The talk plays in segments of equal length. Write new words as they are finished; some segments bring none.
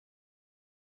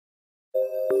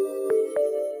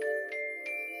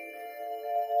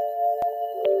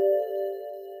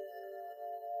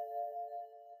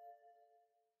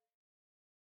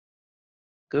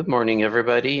Good morning,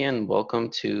 everybody, and welcome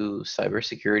to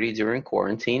Cybersecurity During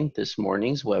Quarantine, this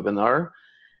morning's webinar.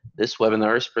 This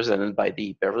webinar is presented by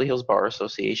the Beverly Hills Bar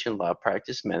Association Law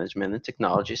Practice Management and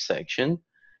Technology section.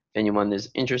 If anyone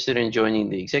is interested in joining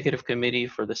the executive committee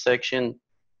for the section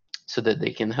so that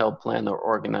they can help plan or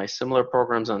organize similar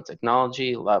programs on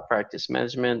technology, law practice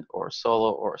management, or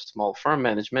solo or small firm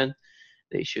management,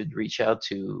 they should reach out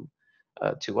to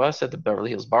us at the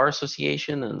Beverly Hills Bar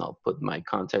Association, and I'll put my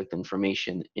contact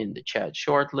information in the chat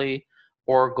shortly,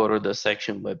 or go to the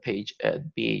section webpage at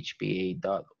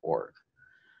bhba.org.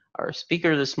 Our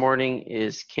speaker this morning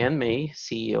is Ken May,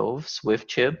 CEO of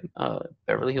SwiftChip,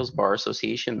 Beverly Hills Bar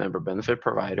Association member benefit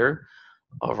provider.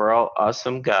 Overall,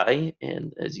 awesome guy,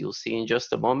 and as you'll see in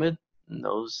just a moment,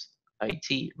 knows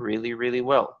IT really, really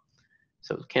well.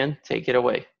 So Ken, take it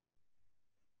away.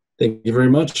 Thank you very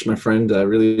much, my friend. I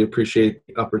really appreciate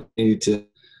the opportunity to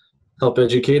help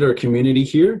educate our community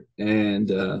here, and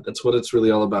that's what it's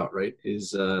really all about, right?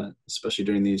 Is especially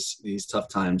during these tough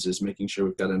times, is making sure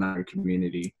we've got an eye on our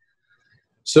community.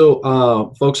 So,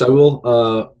 folks, I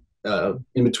will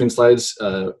in between slides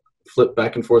flip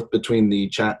back and forth between the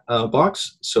chat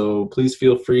box. So please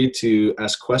feel free to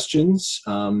ask questions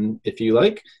if you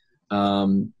like.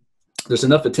 There's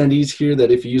enough attendees here that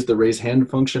if you use the raise hand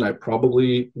function, I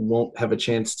probably won't have a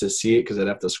chance to see it because I'd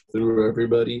have to scroll through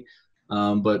everybody.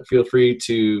 But feel free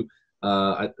to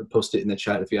post it in the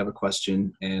chat if you have a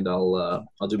question, and I'll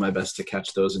do my best to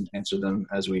catch those and answer them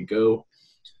as we go.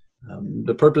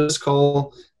 The purpose of this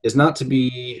call is not to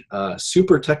be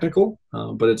super technical,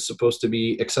 but it's supposed to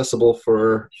be accessible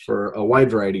for a wide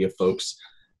variety of folks.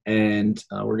 And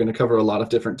we're going to cover a lot of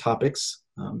different topics.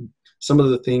 Some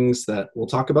of the things that we'll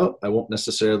talk about, I won't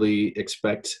necessarily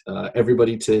expect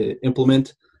everybody to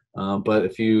implement, but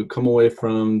if you come away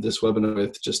from this webinar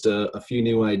with just a few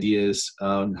new ideas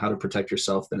on how to protect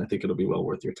yourself, then I think it'll be well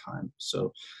worth your time.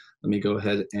 So let me go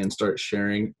ahead and start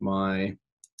sharing my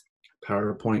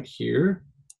PowerPoint here.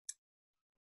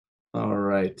 All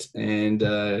right, and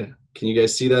can you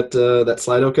guys see that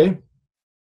slide okay?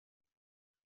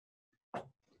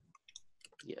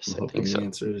 Yes, I think so. The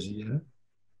answer is yeah.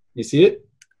 You see it?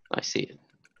 I see it.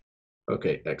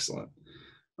 Okay, excellent.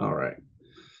 All right.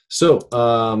 So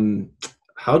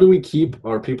how do we keep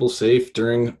our people safe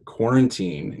during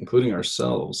quarantine, including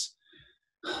ourselves?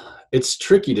 It's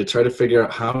tricky to try to figure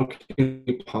out how can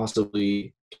we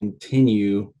possibly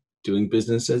continue doing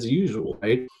business as usual,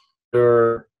 right? There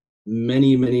are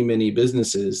many, many, many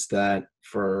businesses that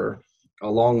for a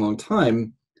long, long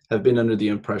time have been under the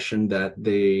impression that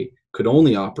they could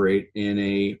only operate in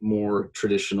a more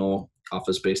traditional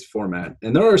office-based format.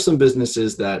 And there are some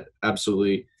businesses that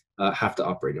absolutely have to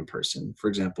operate in person. For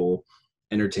example,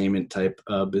 entertainment type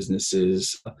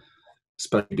businesses,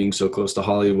 especially being so close to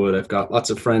Hollywood. I've got lots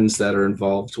of friends that are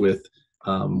involved with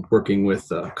working with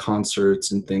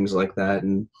concerts and things like that.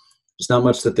 And there's not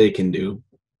much that they can do.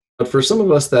 But for some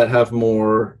of us that have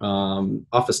more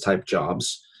office type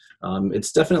jobs,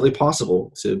 it's definitely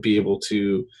possible to be able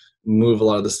to move a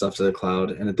lot of the stuff to the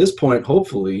cloud. And at this point,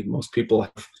 hopefully, most people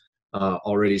have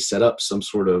already set up some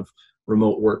sort of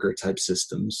remote worker type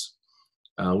systems.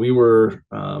 We were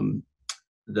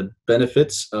the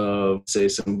benefits of, say,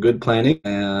 some good planning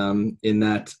in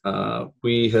that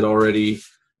we had already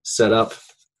set up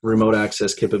remote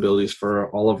access capabilities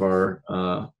for all of our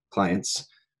clients.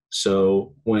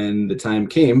 So when the time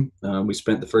came, we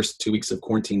spent the first 2 weeks of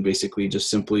quarantine basically just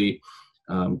simply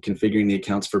configuring the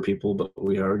accounts for people, but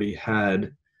we already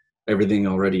had everything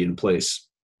already in place.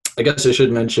 I guess I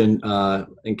should mention,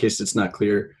 in case it's not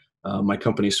clear, my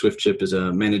company SwiftChip is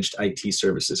a managed IT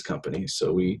services company.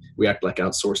 So we act like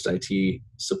outsourced IT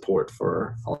support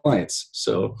for our clients.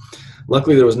 So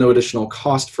luckily there was no additional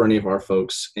cost for any of our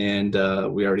folks, and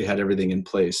we already had everything in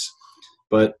place.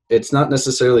 But it's not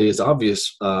necessarily as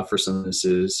obvious for some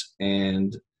businesses,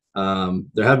 and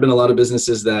there have been a lot of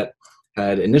businesses that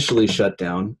had initially shut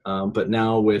down, but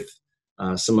now with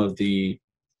some of the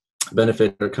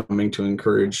benefits that are coming to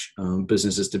encourage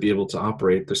businesses to be able to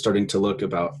operate, they're starting to look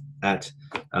at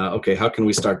okay, how can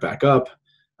we start back up?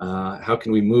 How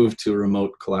can we move to a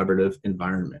remote collaborative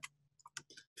environment?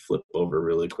 Flip over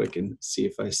really quick and see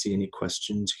if I see any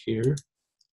questions here.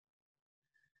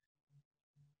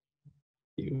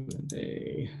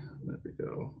 Q&A, there we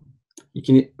go. You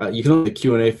can use the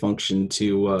Q&A function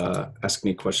to ask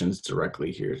me questions directly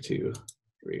here too.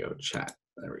 Here we go, chat.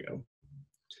 There we go.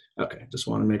 Okay, just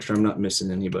want to make sure I'm not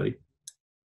missing anybody.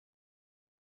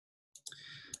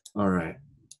 All right.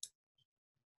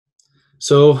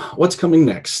 So what's coming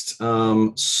next?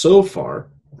 So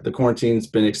far, the quarantine's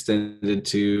been extended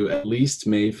to at least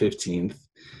May 15th.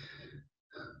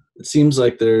 it seems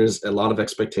like there's a lot of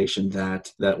expectation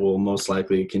that that will most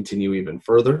likely continue even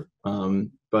further.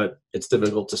 But it's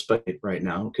difficult to speculate right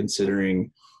now,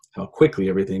 considering how quickly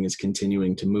everything is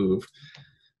continuing to move.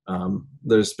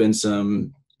 There's been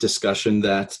some discussion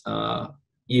that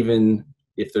even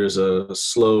if there's a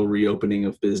slow reopening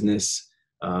of business,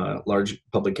 large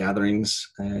public gatherings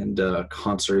and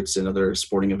concerts and other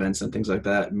sporting events and things like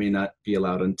that may not be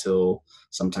allowed until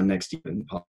sometime next year,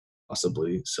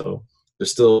 possibly. So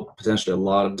there's still potentially a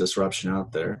lot of disruption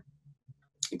out there,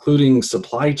 including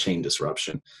supply chain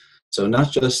disruption. So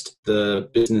not just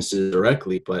the businesses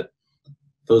directly, but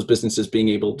those businesses being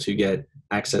able to get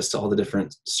access to all the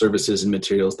different services and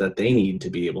materials that they need to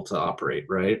be able to operate,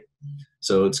 right?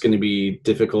 So it's going to be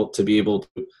difficult to be able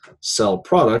to sell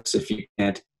products if you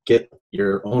can't get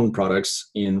your own products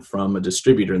in from a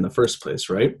distributor in the first place,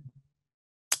 right?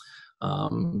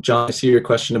 John, I see your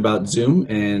question about Zoom,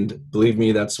 and believe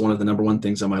me, that's one of the number one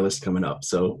things on my list coming up.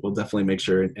 So we'll definitely make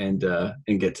sure and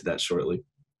get to that shortly.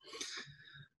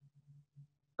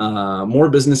 More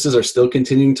businesses are still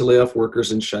continuing to lay off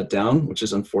workers and shut down, which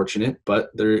is unfortunate, but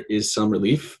there is some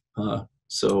relief.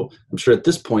 So I'm sure at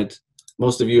this point,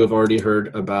 most of you have already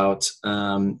heard about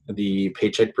the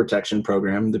Paycheck Protection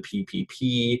Program, the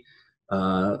PPP,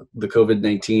 the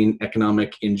COVID-19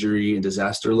 Economic Injury and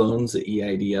Disaster Loans, the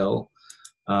EIDL.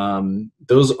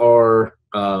 Those are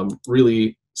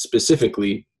really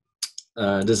specifically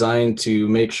designed to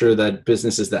make sure that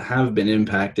businesses that have been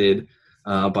impacted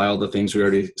by all the things we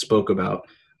already spoke about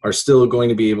are still going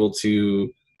to be able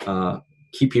to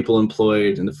keep people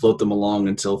employed and to float them along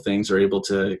until things are able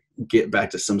to get back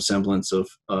to some semblance of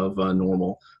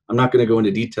normal. I'm not going to go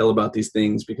into detail about these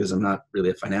things because I'm not really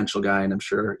a financial guy, and I'm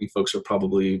sure you folks are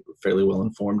probably fairly well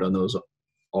informed on those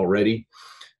already.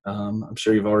 I'm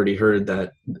sure you've already heard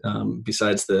that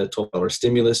besides the $12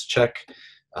 stimulus check,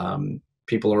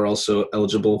 people are also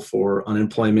eligible for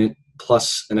unemployment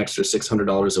plus an extra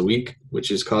 $600 a week,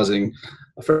 which is causing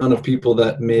a fair amount of people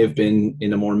that may have been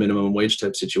in a more minimum wage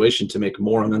type situation to make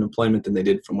more on unemployment than they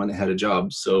did from when they had a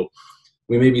job. So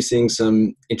we may be seeing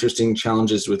some interesting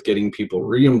challenges with getting people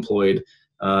reemployed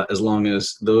as long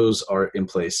as those are in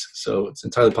place. So it's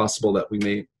entirely possible that we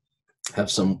may have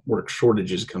some work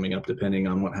shortages coming up depending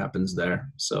on what happens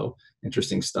there. So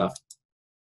interesting stuff.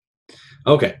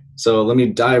 Okay, so let me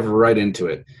dive right into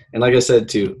it. And like I said,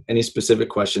 too, any specific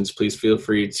questions, please feel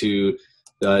free to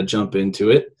jump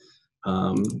into it.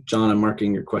 John, I'm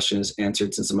marking your question as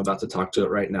answered since I'm about to talk to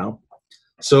it right now.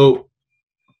 So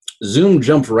Zoom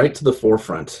jumped right to the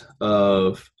forefront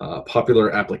of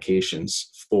popular applications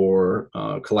for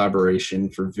collaboration,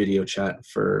 for video chat,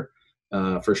 for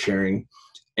sharing.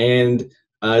 And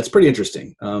it's pretty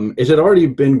interesting. It had already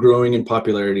been growing in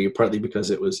popularity, partly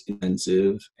because it was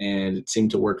intensive and it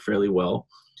seemed to work fairly well,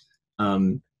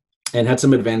 and had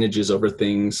some advantages over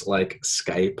things like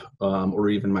Skype or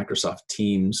even Microsoft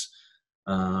Teams.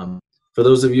 For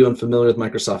those of you unfamiliar with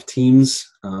Microsoft Teams,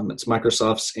 it's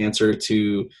Microsoft's answer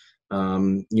to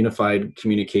unified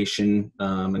communication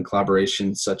and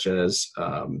collaboration, such as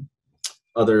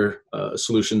other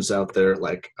solutions out there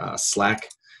like Slack.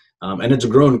 And it's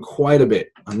grown quite a bit.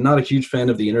 I'm not a huge fan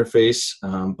of the interface,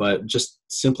 but just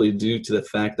simply due to the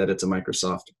fact that it's a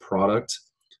Microsoft product,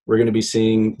 we're going to be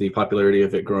seeing the popularity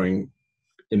of it growing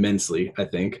immensely, I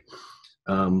think.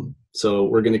 So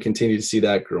we're going to continue to see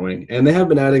that growing. And they have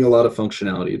been adding a lot of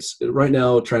functionality. It's right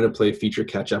now trying to play feature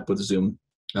catch up with Zoom,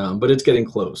 but it's getting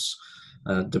close.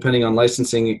 Depending on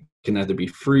licensing, it can either be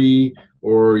free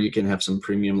or you can have some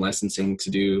premium licensing to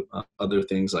do other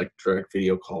things like direct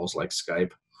video calls like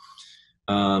Skype.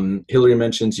 Hillary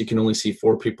mentions you can only see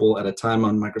 4 people at a time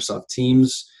on Microsoft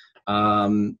Teams.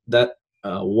 That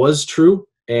was true,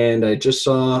 and I just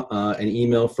saw an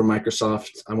email from Microsoft,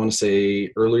 I want to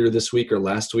say earlier this week or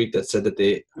last week, that said that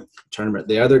they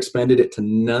either expanded it to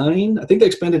 9, I think they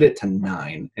expanded it to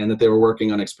 9, and that they were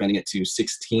working on expanding it to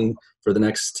 16 for the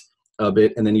next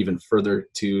bit, and then even further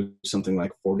to something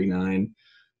like 49.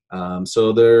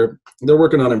 So they're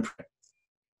working on it.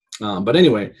 But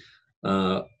anyway,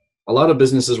 a lot of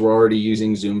businesses were already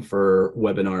using Zoom for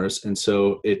webinars, and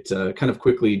so it kind of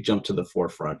quickly jumped to the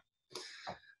forefront.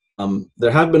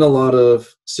 There have been a lot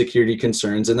of security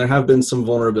concerns, and there have been some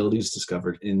vulnerabilities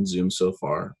discovered in Zoom so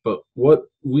far. But what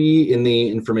we in the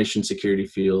information security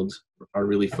field are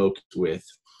really focused with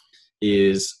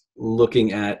is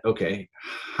looking at, okay,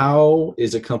 how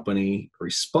is a company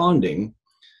responding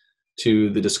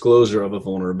to the disclosure of a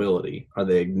vulnerability? Are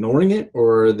they ignoring it,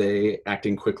 or are they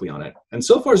acting quickly on it? And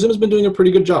so far, Zoom has been doing a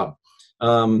pretty good job.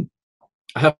 I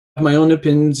have my own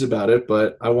opinions about it,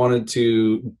 but I wanted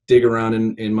to dig around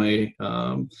in my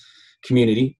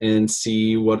community and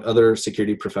see what other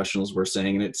security professionals were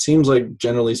saying. And it seems like,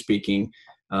 generally speaking,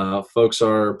 folks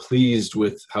are pleased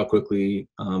with how quickly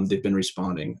they've been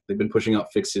responding. They've been pushing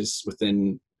out fixes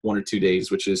within 1 or 2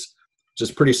 days, which is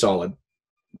just pretty solid.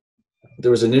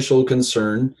 There was initial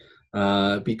concern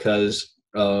because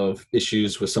of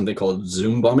issues with something called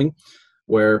Zoom bombing,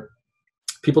 where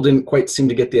people didn't quite seem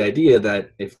to get the idea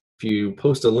that if you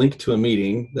post a link to a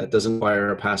meeting that doesn't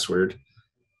require a password,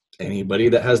 anybody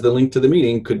that has the link to the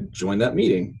meeting could join that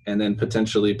meeting and then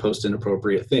potentially post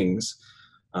inappropriate things.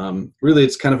 Really,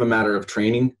 it's kind of a matter of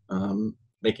training,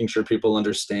 making sure people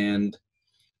understand,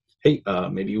 hey,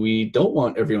 maybe we don't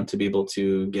want everyone to be able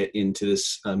to get into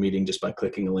this meeting just by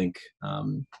clicking a link.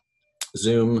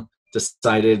 Zoom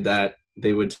decided that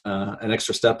they would an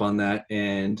extra step on that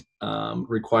and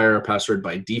require a password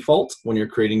by default when you're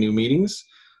creating new meetings.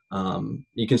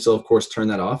 You can still, of course, turn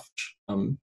that off.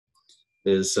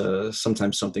 Is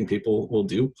sometimes something people will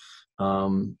do.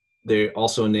 They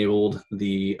also enabled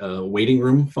the waiting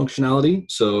room functionality.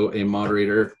 So a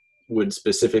moderator would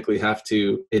specifically have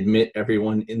to admit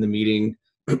everyone in the meeting.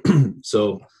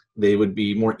 So they would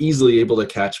be more easily able to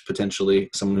catch potentially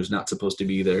someone who's not supposed to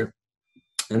be there.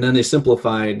 And then they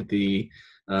simplified the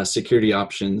security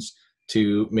options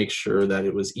to make sure that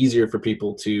it was easier for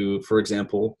people to, for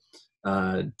example,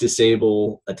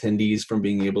 disable attendees from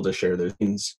being able to share their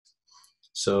things.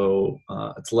 So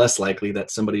it's less likely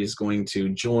that somebody is going to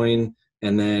join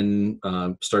and then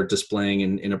start displaying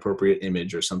an inappropriate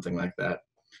image or something like that.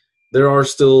 There are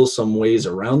still some ways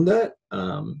around that.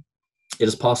 It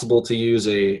is possible to use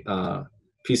a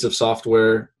piece of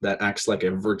software that acts like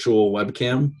a virtual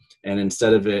webcam, and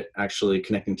instead of it actually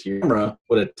connecting to your camera,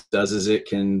 what it does is it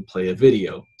can play a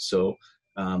video. So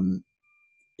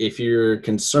if you're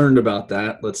concerned about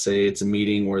that, let's say it's a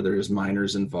meeting where there's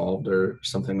minors involved or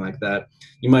something like that,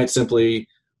 you might simply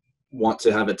want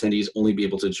to have attendees only be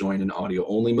able to join in audio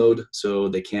only mode, so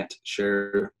they can't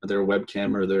share their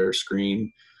webcam or their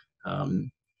screen.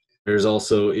 There's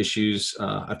also issues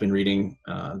I've been reading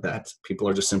that people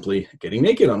are just simply getting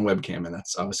naked on webcam, and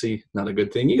that's obviously not a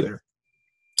good thing either.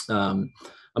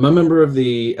 I'm a member of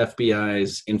the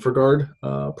FBI's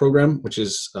InfraGard program, which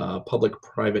is a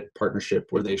public-private partnership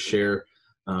where they share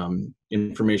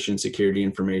information, security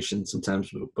information, sometimes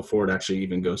before it actually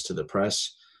even goes to the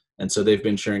press. And so they've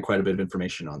been sharing quite a bit of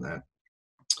information on that.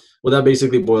 What that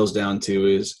basically boils down to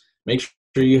is make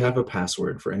sure you have a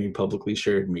password for any publicly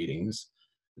shared meetings.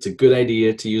 It's a good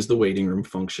idea to use the waiting room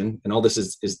function, and all this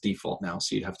is default now,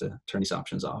 so you'd have to turn these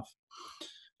options off.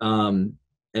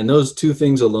 And those two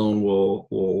things alone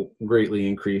will greatly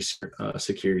increase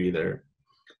security there.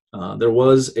 There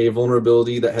was a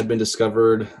vulnerability that had been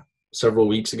discovered several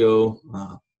weeks ago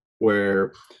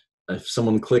where if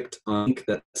someone clicked on a link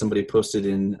that somebody posted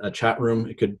in a chat room,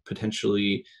 it could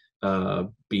potentially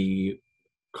be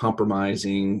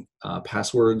compromising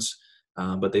passwords,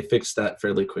 but they fixed that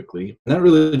fairly quickly. And that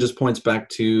really just points back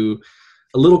to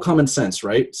a little common sense,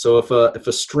 right? So if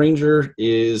a stranger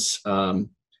is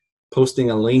posting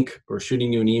a link or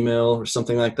shooting you an email or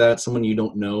something like that, someone you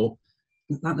don't know,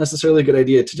 not necessarily a good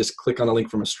idea to just click on a link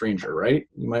from a stranger, right?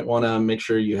 You might want to make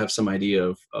sure you have some idea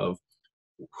of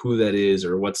who that is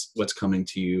or what's coming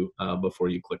to you before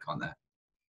you click on that.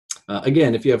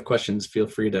 Again, if you have questions, feel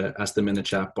free to ask them in the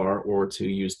chat bar or to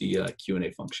use the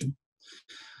Q&A function.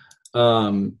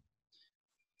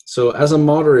 So as a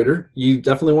moderator, you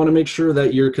definitely want to make sure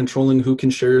that you're controlling who can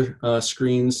share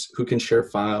screens, who can share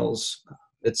files.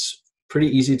 It's pretty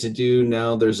easy to do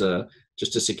now. There's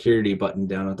just a security button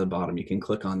down at the bottom. You can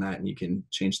click on that and you can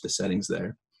change the settings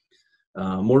there.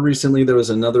 More recently, there was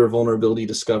another vulnerability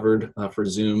discovered for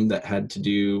Zoom that had to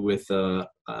do with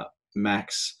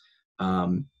Macs,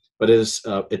 but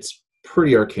it's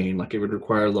pretty arcane. Like, it would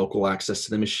require local access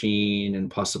to the machine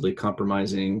and possibly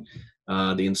compromising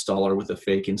the installer with a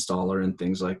fake installer and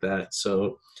things like that.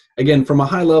 So again, from a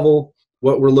high level,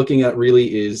 what we're looking at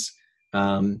really is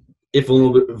if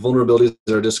vulnerabilities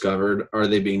are discovered, are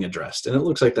they being addressed? And it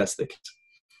looks like that's the case.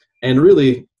 And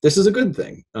really, this is a good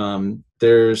thing.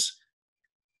 There's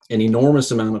an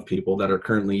enormous amount of people that are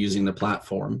currently using the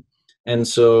platform. And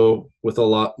so with a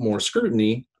lot more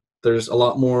scrutiny, there's a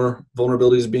lot more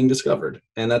vulnerabilities being discovered,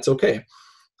 and that's okay.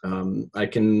 I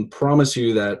can promise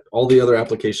you that all the other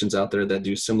applications out there that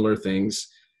do similar things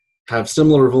have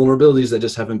similar vulnerabilities that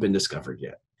just haven't been discovered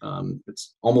yet.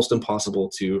 It's almost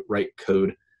impossible to write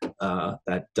code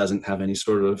that doesn't have any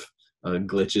sort of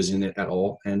glitches in it at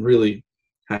all, and really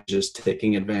just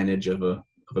taking advantage of a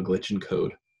glitch in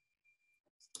code.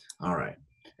 All right.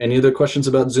 Any other questions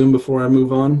about Zoom before I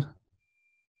move on?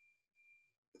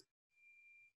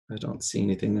 I don't see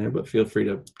anything there, but feel free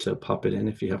to pop it in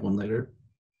if you have one later.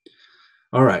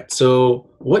 All right, so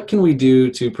what can we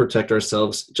do to protect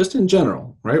ourselves just in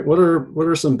general, right? What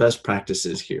are some best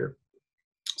practices here?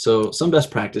 So some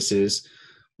best practices,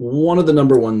 one of the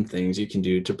number one things you can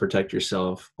do to protect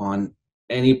yourself on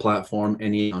any platform,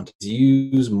 any account, is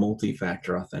use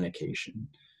multi-factor authentication,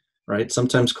 right?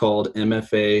 Sometimes called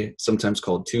MFA, sometimes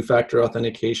called two-factor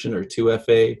authentication or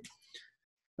 2FA.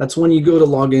 That's when you go to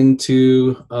log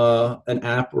into an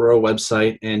app or a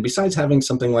website, and besides having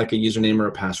something like a username or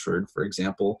a password, for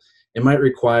example, it might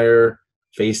require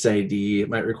Face ID, it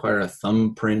might require a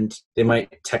thumbprint, they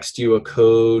might text you a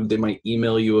code, they might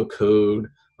email you a code,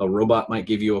 a robot might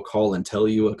give you a call and tell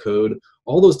you a code.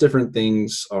 All those different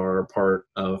things are part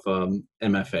of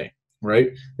MFA,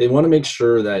 right? They want to make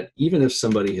sure that even if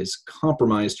somebody has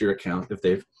compromised your account, if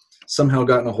they've somehow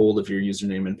gotten a hold of your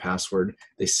username and password,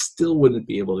 they still wouldn't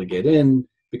be able to get in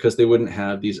because they wouldn't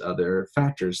have these other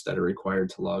factors that are required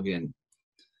to log in.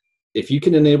 If you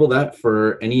can enable that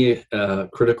for any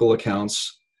critical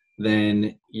accounts,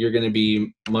 then you're going to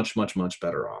be much, much, much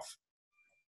better off.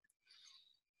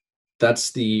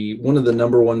 That's one of the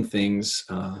number one things.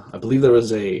 I believe there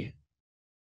was a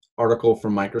article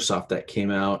from Microsoft that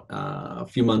came out a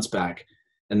few months back,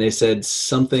 and they said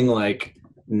something like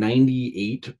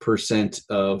 98%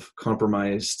 of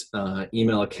compromised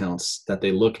email accounts that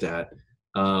they looked at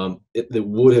that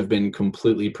would have been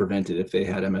completely prevented if they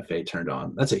had MFA turned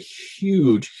on. That's a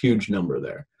huge, huge number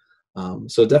there.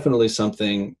 So definitely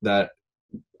something that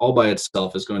all by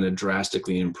itself is going to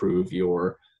drastically improve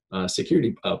your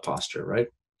security posture, right?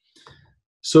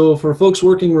 So for folks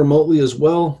working remotely as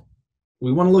well,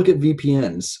 we want to look at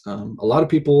VPNs. A lot of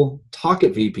people talk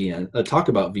about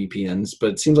VPNs,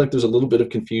 but it seems like there's a little bit of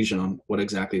confusion on what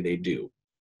exactly they do.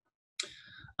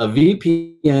 A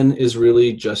VPN is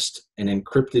really just an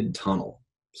encrypted tunnel.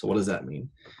 So what does that mean?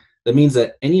 That means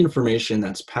that any information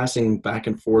that's passing back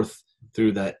and forth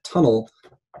through that tunnel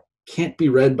can't be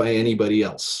read by anybody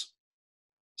else.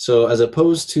 So as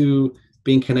opposed to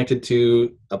being connected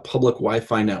to a public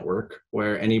Wi-Fi network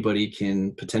where anybody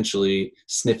can potentially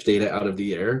sniff data out of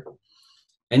the air,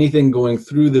 anything going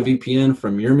through the VPN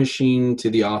from your machine to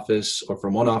the office or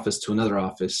from one office to another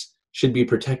office should be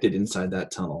protected inside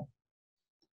that tunnel.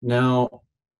 Now,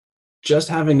 just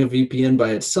having a VPN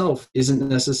by itself isn't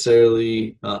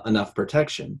necessarily enough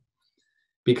protection,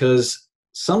 because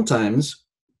sometimes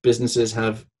businesses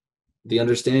have the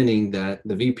understanding that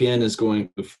the VPN is going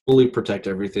to fully protect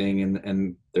everything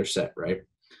and they're set, right?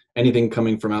 Anything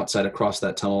coming from outside across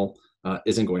that tunnel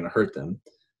isn't going to hurt them.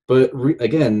 But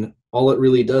again, all it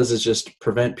really does is just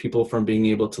prevent people from being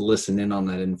able to listen in on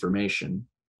that information.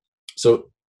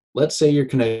 So let's say you're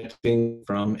connecting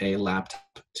from a laptop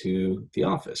to the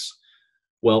office.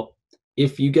 Well,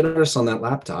 if you get us on that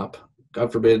laptop,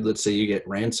 God forbid, let's say you get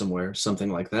ransomware,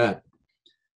 something like that,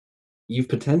 you've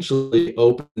potentially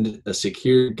opened a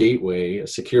secure gateway, a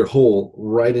secure hole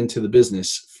right into the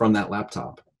business from that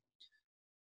laptop.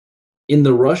 In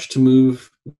the rush to move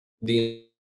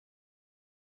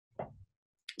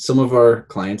some of our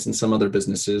clients and some other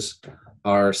businesses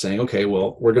are saying, okay,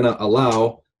 well, we're going to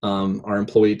allow our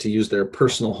employee to use their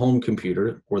personal home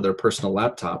computer or their personal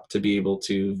laptop to be able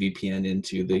to VPN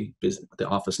into the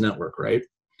office network, right?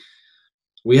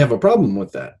 We have a problem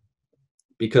with that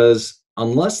because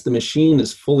unless the machine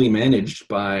is fully managed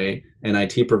by an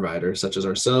IT provider, such as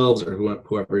ourselves or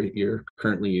whoever you're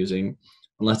currently using,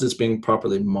 unless it's being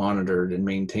properly monitored and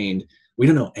maintained, we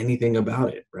don't know anything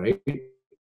about it, right?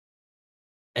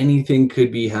 Anything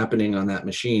could be happening on that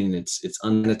machine. It's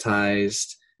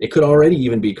unmonetized. It could already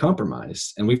even be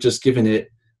compromised, and we've just given it,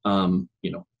 a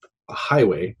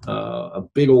highway, a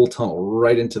big old tunnel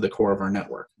right into the core of our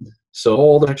network. So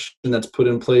all the protection that's put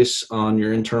in place on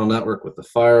your internal network with the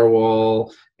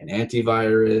firewall and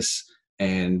antivirus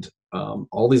and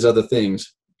all these other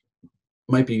things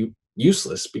might be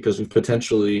useless because we've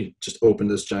potentially just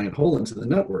opened this giant hole into the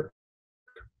network.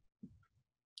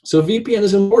 So VPN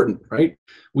is important, right?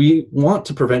 We want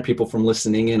to prevent people from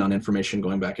listening in on information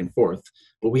going back and forth,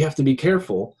 but we have to be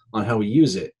careful on how we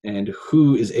use it and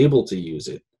who is able to use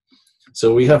it.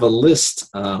 So we have a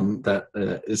list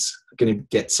that is going to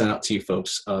get sent out to you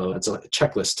folks. It's a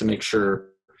checklist to make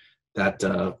sure that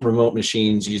remote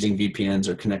machines using VPNs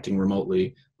or connecting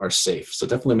remotely are safe. So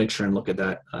definitely make sure and look at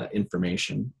that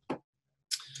information.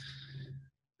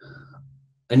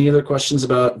 Any other questions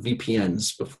about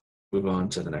VPNs before we move on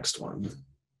to the next one?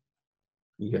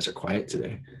 You guys are quiet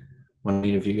today.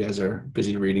 Many of you guys are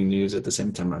busy reading news at the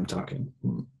same time I'm talking.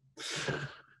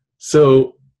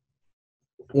 So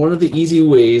one of the easy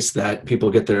ways that people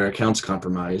get their accounts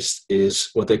compromised is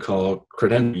what they call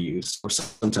credential use, or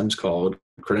sometimes called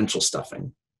credential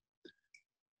stuffing.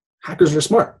 Hackers are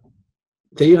smart.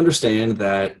 They understand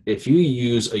that if you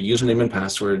use a username and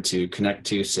password to connect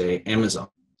to, say, Amazon,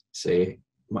 say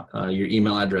your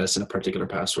email address and a particular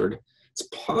password, it's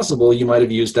possible you might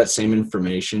have used that same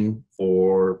information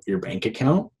for your bank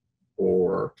account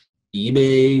or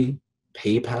eBay,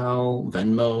 PayPal,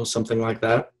 Venmo, something like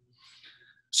that.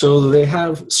 So they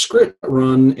have script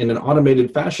run in an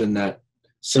automated fashion that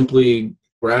simply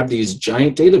grab these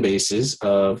giant databases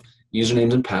of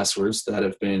usernames and passwords that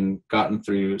have been gotten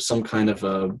through some kind of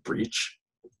a breach.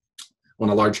 When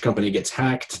a large company gets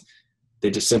hacked,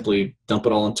 they just simply dump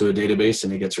it all into a database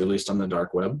and it gets released on the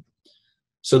dark web.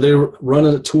 So they run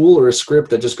a tool or a script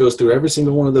that just goes through every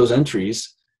single one of those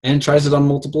entries and tries it on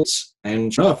multiples,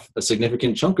 and sure enough, a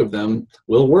significant chunk of them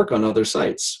will work on other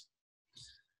sites.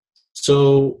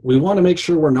 So we want to make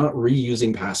sure we're not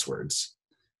reusing passwords.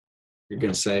 You're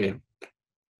going to say,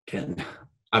 Ken,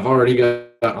 I've already got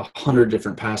 100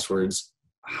 different passwords.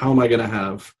 How am I going to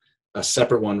have a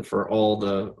separate one for all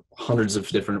the hundreds of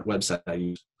different websites I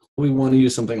use? We want to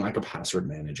use something like a password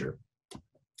manager.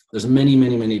 There's many,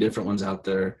 many, many different ones out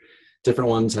there.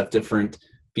 Different ones have different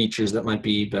features that might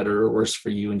be better or worse for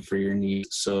you and for your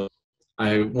needs. So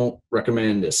I won't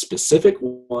recommend a specific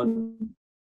one.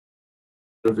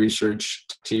 Of research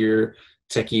to your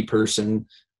techie person.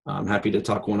 I'm happy to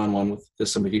talk one-on-one with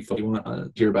some of you if you want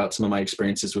to hear about some of my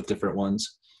experiences with different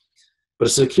ones. But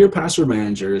a secure password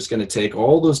manager is going to take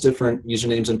all those different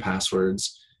usernames and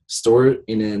passwords, store it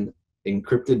in an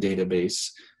encrypted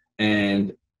database,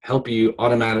 and help you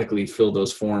automatically fill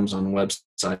those forms on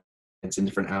websites and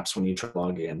different apps when you try to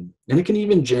log in. And it can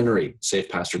even generate safe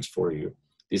passwords for you.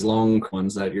 These long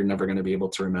ones that you're never going to be able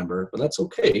to remember, but that's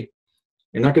okay.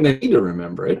 You're not going to need to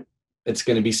remember it. It's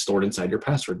going to be stored inside your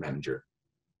password manager.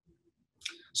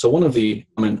 So one of the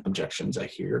common objections I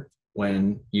hear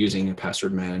when using a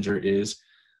password manager is,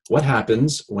 what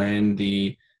happens when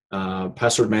the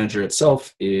password manager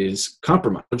itself is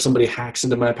compromised? If somebody hacks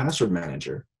into my password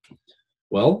manager?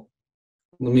 Well,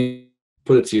 let me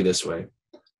put it to you this way.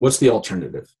 What's the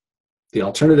alternative? The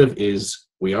alternative is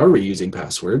we are reusing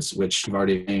passwords, which you've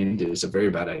already named is a very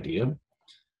bad idea.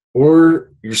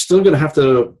 Or you're still going to have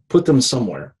to put them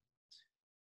somewhere.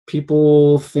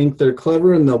 People think they're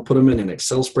clever and they'll put them in an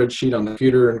Excel spreadsheet on the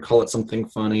computer and call it something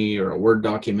funny, or a Word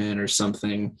document or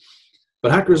something.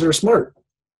 But hackers are smart.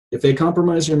 If they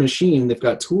compromise your machine, they've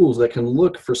got tools that can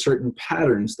look for certain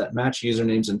patterns that match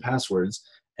usernames and passwords,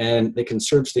 and they can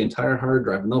search the entire hard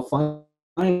drive and they'll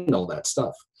find all that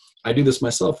stuff. I do this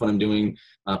myself when I'm doing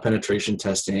penetration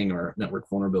testing or network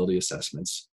vulnerability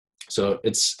assessments. So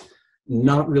it's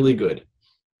not really good.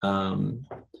 A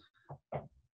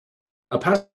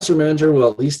password manager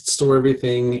will at least store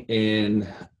everything in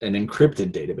an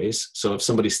encrypted database. So if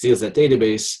somebody steals that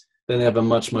database, then they have a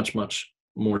much, much, much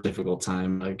more difficult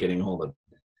time getting a hold of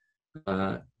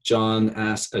it. John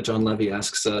Levy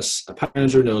asks us, a password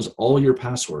manager knows all your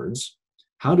passwords.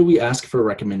 How do we ask for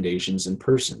recommendations in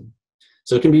person?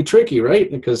 So it can be tricky, right?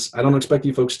 Because I don't expect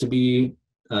you folks to be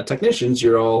technicians.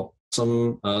 You're all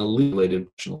some legal-related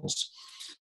professionals.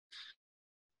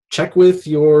 Check with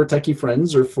your techie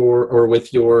friends or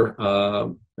with your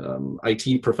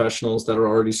IT professionals that are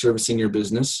already servicing your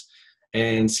business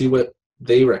and see what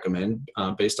they recommend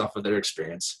based off of their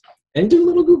experience. And do a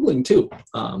little Googling too.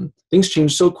 Things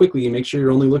change so quickly. You make sure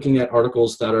you're only looking at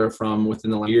articles that are from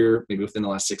within the last year, maybe within the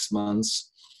last 6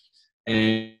 months.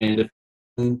 And if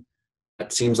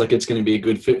that seems like it's going to be a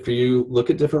good fit for you, look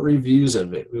at different reviews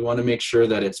of it. We want to make sure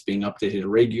that it's being updated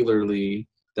regularly,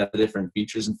 that the different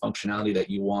features and functionality that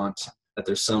you want, that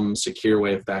there's some secure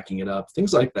way of backing it up,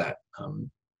 things like that.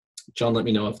 John, let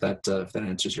me know if that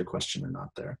answers your question or not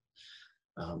there.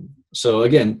 So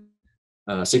again,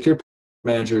 secure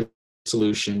manager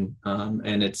solution,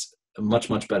 and it's much,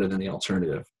 much better than the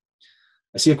alternative.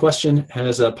 I see a question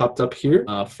has popped up here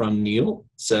from Neil.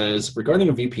 It says, regarding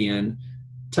a VPN,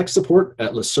 tech support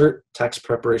at Lacert, tax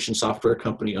preparation software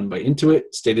company owned by Intuit,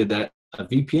 stated that a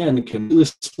VPN can really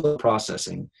slow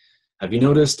processing. Have you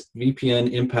noticed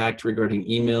VPN impact regarding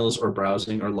emails or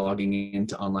browsing or logging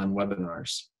into online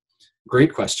webinars?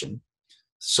 Great question.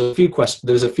 So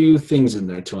there's a few things in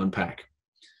there to unpack.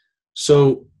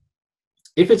 So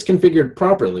if it's configured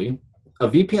properly, a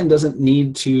VPN doesn't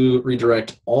need to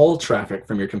redirect all traffic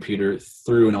from your computer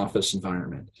through an office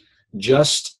environment,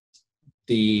 just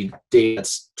the data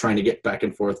that's trying to get back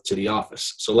and forth to the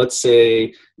office. So let's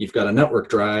say you've got a network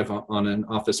drive on an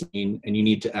office machine and you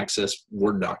need to access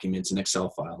Word documents and Excel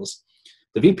files.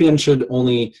 the VPN should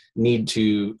only need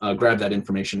to grab that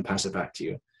information and pass it back to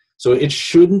you. So it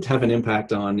shouldn't have an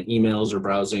impact on emails or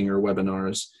browsing or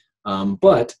webinars,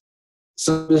 but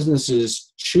some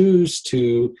businesses choose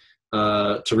to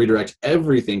redirect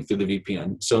everything through the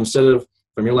VPN. So instead of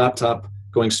from your laptop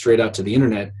going straight out to the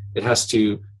internet, it has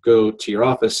to go to your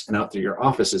office and out through your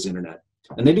office's internet.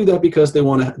 And they do that because they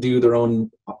want to do their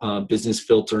own business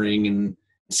filtering and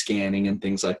scanning and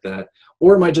things like that.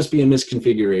 Or it might just be a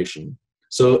misconfiguration.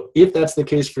 So if that's the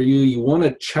case for you, you want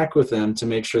to check with them to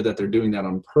make sure that they're doing that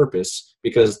on purpose,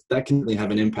 because that can really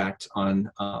have an impact on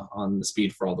the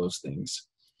speed for all those things.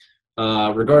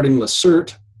 Regarding the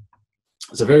cert,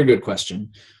 it's a very good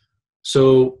question.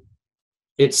 So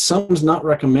it's sometimes not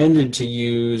recommended to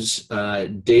use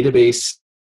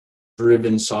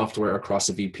database-driven software across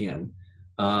a VPN.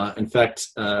 In fact,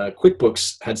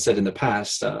 QuickBooks had said in the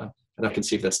past, and I can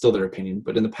see if that's still their opinion,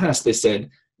 but in the past they said,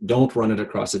 don't run it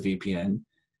across a VPN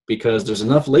because there's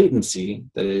enough latency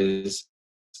that is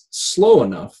slow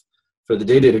enough for the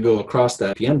data to go across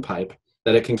that VPN pipe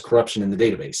that it can cause corruption in the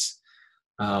database.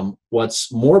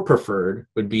 What's more preferred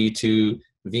would be to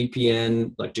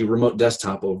VPN, like do remote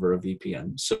desktop over a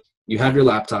VPN. So you have your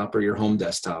laptop or your home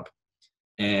desktop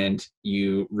and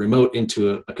you remote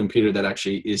into a computer that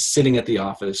actually is sitting at the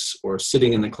office or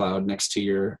sitting in the cloud next to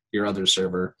your other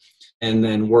server, and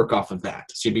then work off of that.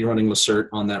 So you'd be running Lacert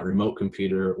on that remote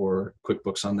computer or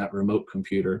QuickBooks on that remote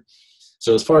computer.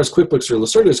 So as far as QuickBooks or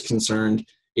Lacert is concerned,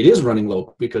 it is running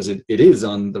local because it is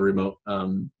on the remote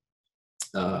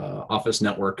office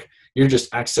network. You're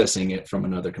just accessing it from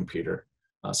another computer.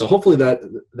 So hopefully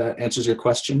that answers your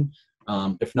question.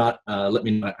 If not, let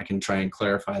me know. I can try and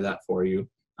clarify that for you.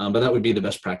 But that would be the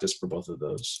best practice for both of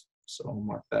those. So I'll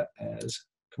mark that as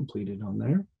completed on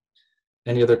there.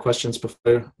 Any other questions before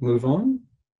I move on?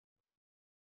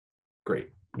 Great.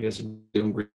 You guys are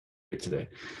doing great today.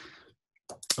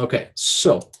 Okay,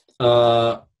 so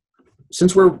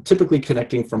since we're typically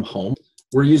connecting from home,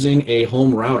 we're using a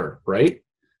home router, right?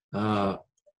 A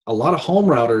lot of home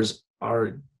routers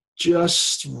are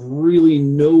just really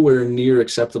nowhere near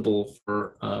acceptable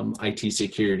for IT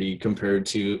security compared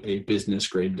to a business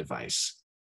grade device.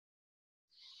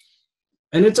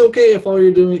 And it's okay if all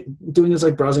you're doing is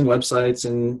like browsing websites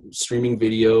and streaming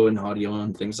video and audio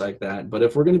and things like that. But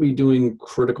if we're going to be doing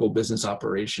critical business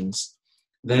operations,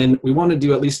 then we want to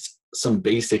do at least some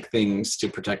basic things to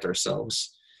protect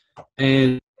ourselves.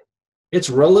 And it's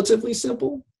relatively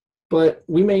simple, but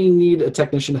we may need a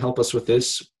technician to help us with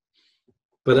this.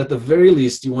 But at the very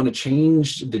least, you want to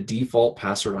change the default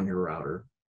password on your router.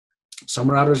 Some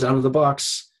routers out of the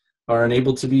box are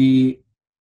unable to be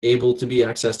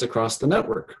accessed across the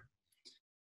network.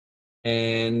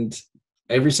 And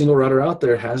every single router out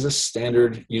there has a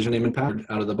standard username and password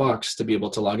out of the box to be able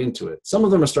to log into it. Some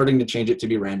of them are starting to change it to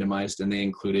be randomized, and they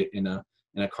include it in a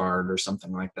card or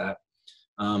something like that.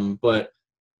 But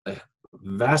a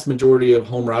vast majority of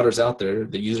home routers out there,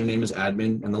 the username is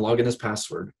admin and the login is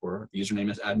password, or the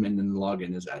username is admin and the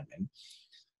login is admin.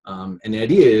 And the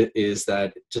idea is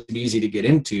that just to be easy to get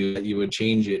into, that you would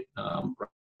change it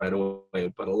right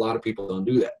away. But a lot of people don't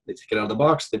do that. They take it out of the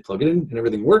box, they plug it in, and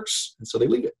everything works, and so they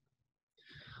leave it.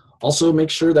 Also, make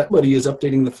sure that somebody is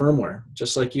updating the firmware.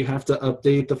 Just like you have to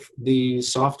update the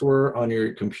software on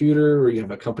your computer, or you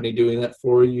have a company doing that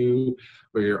for you,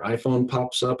 or your iPhone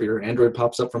pops up, or your Android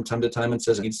pops up from time to time and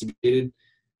says it needs to be updated.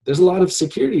 There's a lot of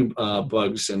security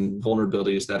bugs and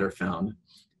vulnerabilities that are found.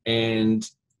 And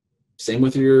same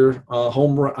with your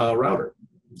home router.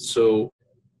 So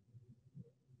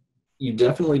you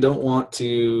definitely don't want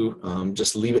to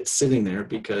just leave it sitting there,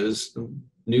 because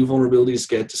new vulnerabilities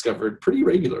get discovered pretty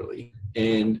regularly.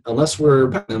 And unless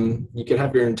we're patching them, you could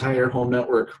have your entire home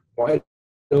network wide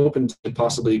open to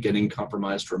possibly getting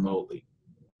compromised remotely.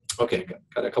 Okay,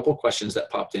 got a couple of questions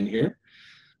that popped in here.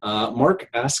 Mark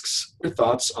asks your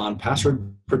thoughts on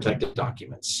password protected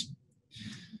documents.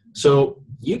 So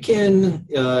you can,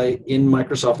 in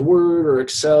Microsoft Word or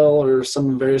Excel or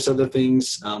some various other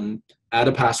things, add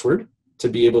a password to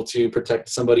be able to protect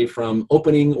somebody from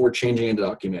opening or changing a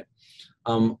document.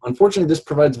 Unfortunately, this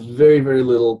provides very, very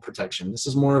little protection. This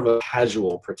is more of a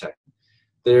casual protection.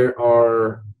 There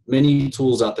are many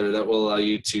tools out there that will allow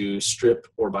you to strip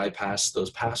or bypass those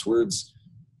passwords.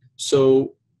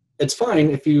 So it's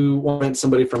fine if you want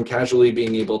somebody from casually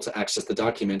being able to access the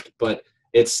document, but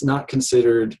it's not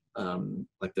considered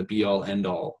like the be-all,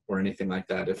 end-all or anything like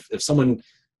that. If someone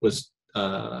was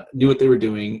knew what they were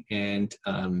doing and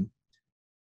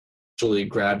actually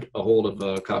grabbed a hold of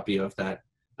a copy of that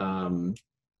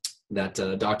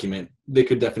document, they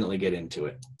could definitely get into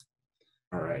it.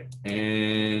 All right,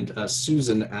 and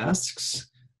Susan asks,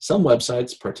 Some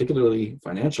websites, particularly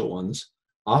financial ones,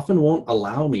 often won't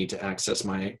allow me to access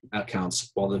my accounts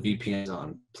while the VPN is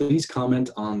on. Please comment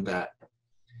on that.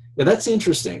 Yeah, that's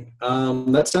interesting.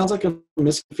 That sounds like a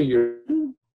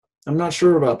misconfiguration. I'm not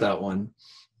sure about that one.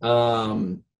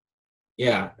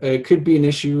 Yeah, it could be an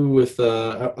issue with,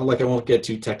 like I won't get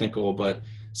too technical, but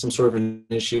some sort of an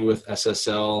issue with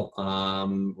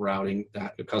SSL routing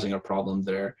that causing a problem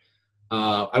there.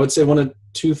 I would say one of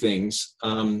two things.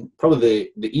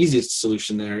 Probably the easiest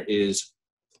solution there is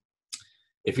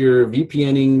if you're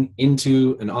VPNing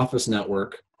into an office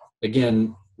network,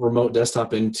 again, remote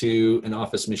desktop into an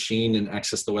office machine and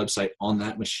access the website on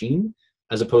that machine,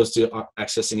 as opposed to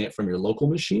accessing it from your local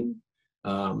machine.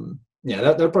 Yeah,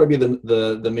 that'd probably be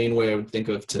the main way I would think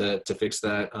of to fix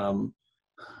that.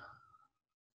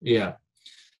 Yeah,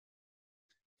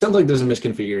 sounds like there's a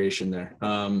misconfiguration there.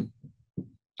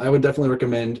 I would definitely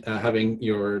recommend having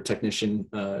your technician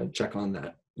check on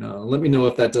that. Let me know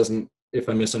if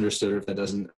I misunderstood or if that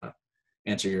doesn't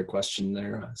answer your question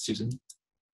there, Susan.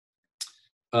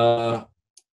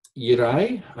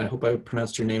 Yirai, I hope I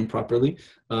pronounced your name properly,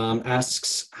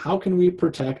 asks, how can we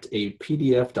protect a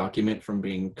PDF document from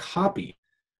being copied?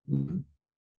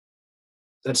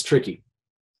 That's tricky.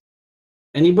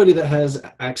 Anybody that has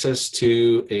access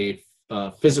to a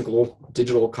physical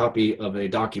digital copy of a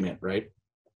document, right?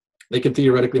 They could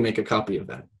theoretically make a copy of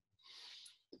that.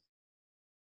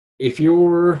 If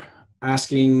you're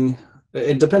asking,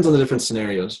 it depends on the different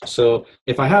scenarios. So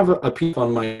if I have a PDF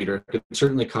on my computer, I could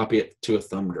certainly copy it to a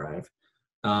thumb drive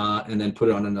and then put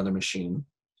it on another machine.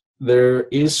 There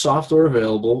is software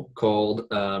available called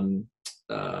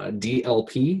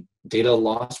DLP, data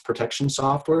loss protection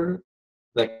software,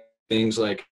 that things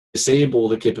like disable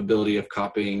the capability of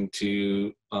copying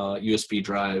to USB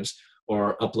drives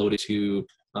or upload it to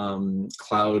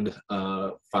cloud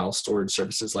file storage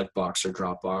services like Box or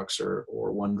Dropbox or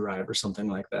OneDrive or something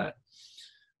like that.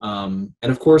 And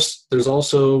of course, there's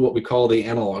also what we call the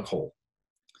analog hole.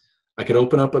 I could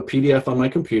open up a PDF on my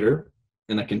computer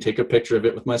and I can take a picture of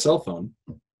it with my cell phone.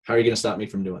 How are you going to stop me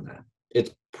from doing that?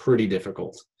 It's pretty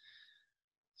difficult.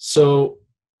 So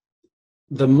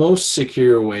the most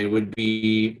secure way would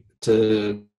be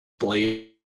to blaze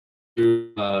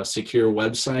a secure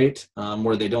website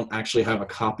where they don't actually have a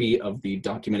copy of the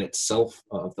document itself,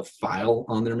 of the file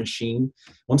on their machine.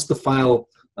 Once the file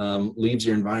leaves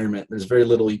your environment, there's very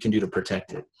little you can do to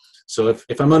protect it. So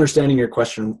if I'm understanding your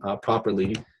question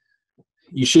properly,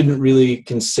 you shouldn't really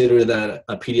consider that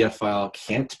a PDF file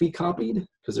can't be copied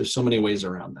because there's so many ways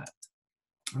around that.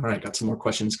 All right, got some more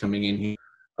questions coming in here.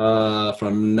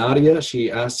 From Nadia,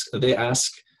 they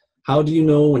ask, how do you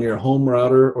know when your home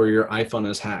router or your iPhone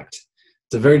is hacked?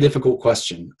 It's a very difficult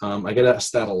question. I get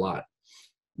asked that a lot.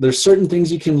 There's certain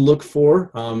things you can look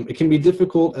for. It can be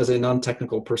difficult as a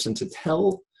non-technical person to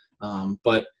tell,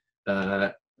 but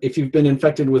if you've been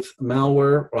infected with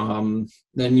malware,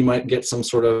 then you might get some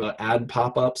sort of ad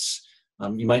pop-ups.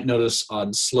 You might notice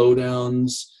odd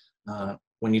slowdowns.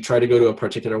 When you try to go to a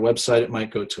particular website, it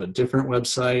might go to a different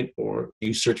website, or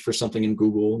you search for something in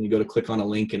Google and you go to click on a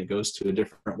link and it goes to a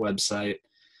different website.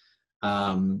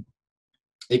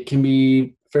 It can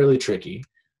be fairly tricky.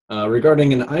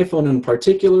 Regarding an iPhone in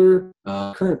particular,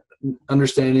 current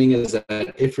understanding is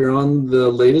that if you're on the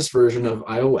latest version of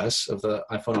iOS, of the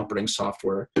iPhone operating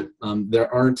software,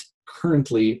 there aren't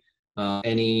currently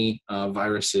any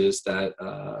viruses that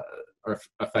are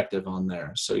effective on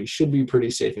there. So you should be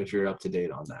pretty safe if you're up to date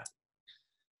on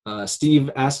that. Steve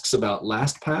asks about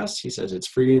LastPass. He says it's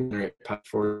free and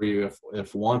for you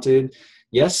if wanted.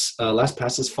 Yes,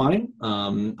 LastPass is fine.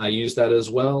 I use that as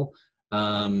well.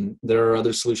 There are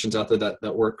other solutions out there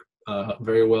that work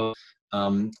very well.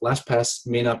 LastPass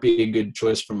may not be a good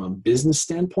choice from a business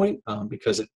standpoint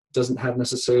because it doesn't have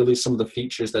necessarily some of the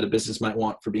features that a business might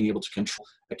want for being able to control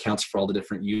accounts for all the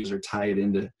different users, tie it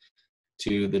into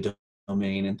the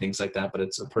domain and things like that, but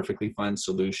it's a perfectly fine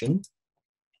solution.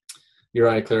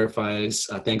 Uri clarifies,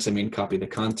 thanks, I mean copy the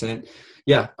content.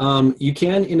 Yeah, you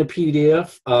can in a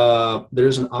PDF,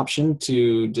 there's an option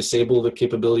to disable the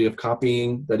capability of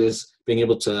copying, that is being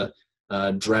able to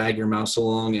drag your mouse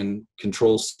along and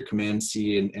control Command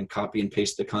C and copy and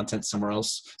paste the content somewhere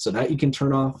else. So that you can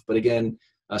turn off, but again,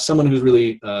 someone who's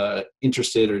really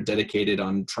interested or dedicated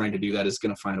on trying to do that is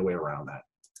gonna find a way around that.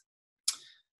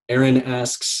 Aaron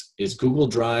asks, is Google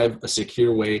Drive a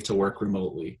secure way to work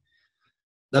remotely?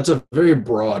 That's a very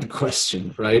broad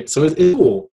question, right? So it's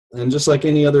cool. And just like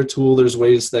any other tool, there's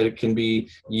ways that it can be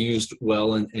used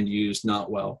well and used not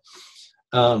well.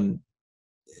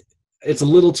 It's a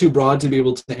little too broad to be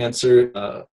able to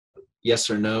answer yes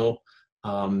or no.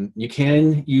 You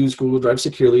can use Google Drive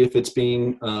securely if it's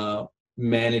being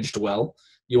managed well.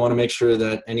 You want to make sure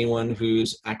that anyone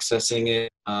who's accessing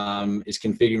it is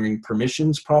configuring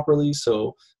permissions properly,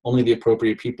 so only the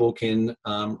appropriate people can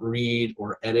read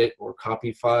or edit or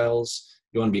copy files.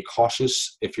 You want to be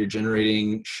cautious if you're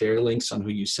generating share links on who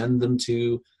you send them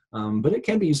to, but it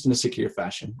can be used in a secure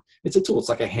fashion. It's a tool. It's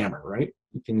like a hammer, right?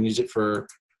 You can use it for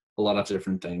a lot of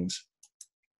different things.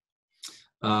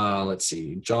 Let's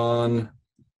see. John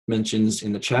mentions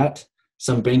in the chat,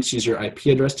 some banks use your IP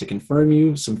address to confirm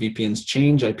you. Some VPNs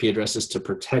change IP addresses to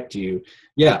protect you.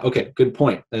 Yeah, okay, good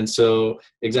point. And so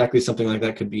exactly something like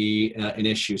that could be an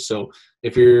issue. So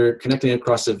if you're connecting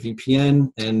across a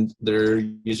VPN and they're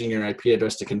using your IP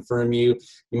address to confirm you,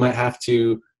 you might have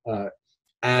to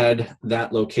add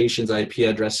that location's IP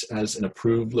address as an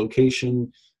approved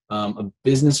location. A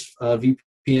business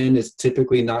VPN is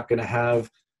typically not going to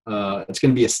have, it's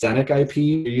going to be a static IP.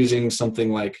 You're using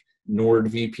something like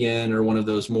NordVPN or one of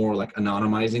those more like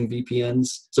anonymizing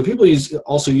VPNs. So people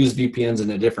also use VPNs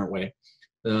in a different way.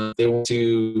 They want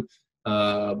to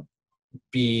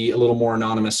be a little more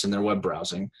anonymous in their web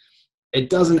browsing. It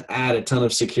doesn't add a ton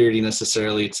of security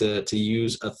necessarily to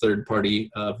use a third-party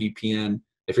VPN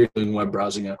if you're doing web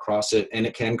browsing across it, and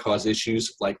it can cause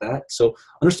issues like that. So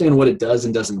understand what it does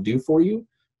and doesn't do for you.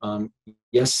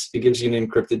 Yes, it gives you an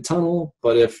encrypted tunnel,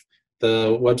 but if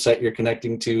the website you're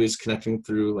connecting to is connecting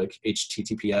through like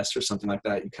HTTPS or something like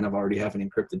that, you kind of already have an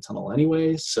encrypted tunnel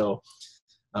anyway. So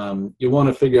you want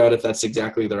to figure out if that's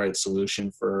exactly the right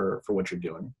solution for what you're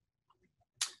doing.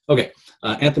 Okay,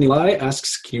 Anthony Lai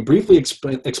asks, can you briefly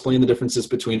explain the differences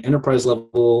between enterprise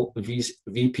level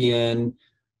VPN,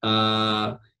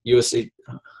 I'm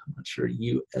not sure,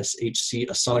 USHC,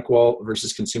 a sonic wall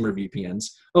versus consumer VPNs?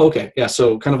 Oh, okay, yeah,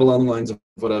 so kind of along the lines of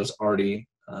what I was already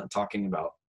talking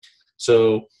about.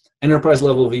 So enterprise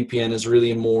level VPN is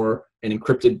really more an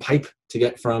encrypted pipe to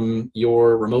get from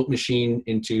your remote machine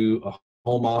into a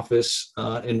home office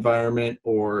environment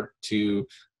or to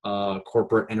a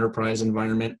corporate enterprise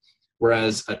environment,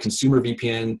 whereas a consumer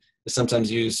VPN is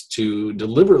sometimes used to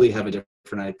deliberately have a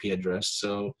different IP address.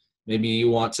 So maybe you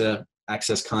want to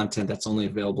access content that's only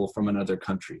available from another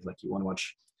country, like you want to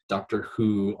watch Doctor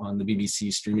Who on the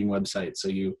BBC streaming website. So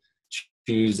you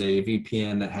choose a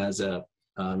VPN that has a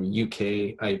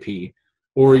UK IP,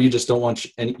 or you just don't want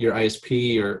your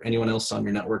ISP or anyone else on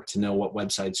your network to know what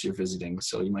websites you're visiting.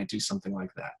 So you might do something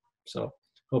like that. So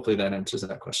hopefully that answers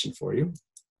that question for you.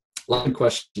 A lot of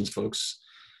questions, folks.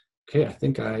 Okay, I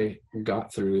think I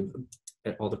got through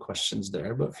all the questions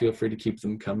there, but feel free to keep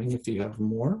them coming if you have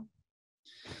more.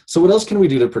 So what else can we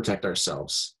do to protect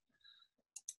ourselves?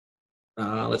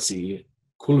 Let's see.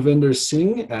 Kulvinder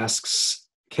Singh asks,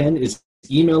 Ken, is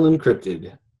email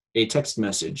encrypted? A text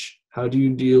message. How do you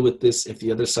deal with this if the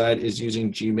other side is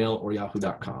using Gmail or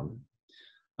Yahoo.com?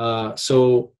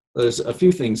 So there's a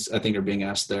few things I think are being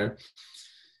asked there.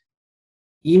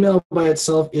 Email by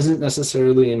itself isn't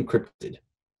necessarily encrypted.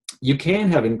 You can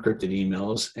have encrypted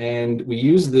emails, and we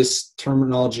use this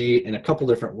terminology in a couple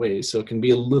different ways, so it can be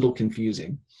a little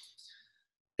confusing.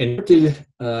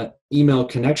 Encrypted email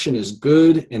connection is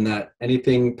good in that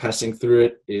anything passing through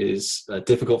it is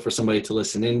difficult for somebody to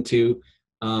listen into.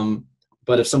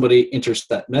 But if somebody enters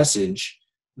that message,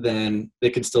 then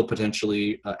they could still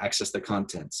potentially access the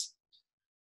contents.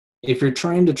 If you're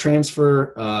trying to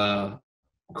transfer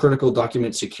critical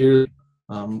document security,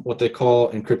 what they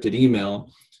call encrypted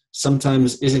email,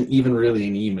 sometimes isn't even really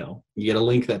an email. You get a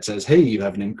link that says, hey, you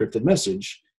have an encrypted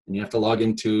message, and you have to log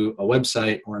into a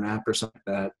website or an app or something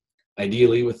like that,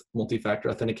 ideally with multi-factor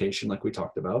authentication like we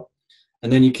talked about.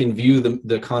 And then you can view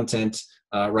the content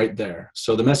right there.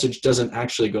 So the message doesn't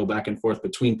actually go back and forth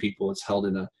between people. It's held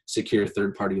in a secure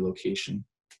third-party location.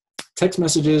 Text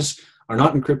messages are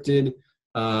not encrypted.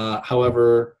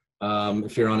 However,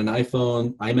 if you're on an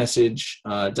iPhone,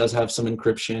 iMessage does have some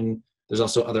encryption. There's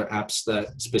also other apps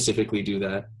that specifically do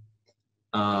that.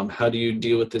 How do you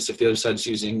deal with this if the other side is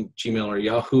using Gmail or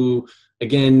Yahoo?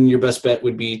 Again, your best bet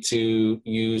would be to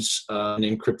use an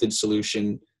encrypted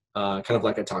solution, kind of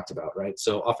like I talked about, right?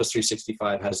 So Office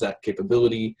 365 has that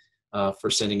capability for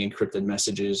sending encrypted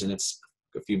messages, and it's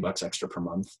a few bucks extra per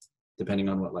month, depending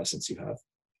on what license you have.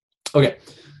 Okay,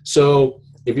 so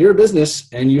if you're a business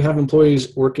and you have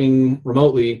employees working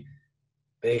remotely,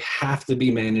 they have to be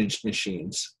managed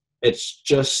machines. It's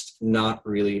just not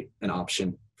really an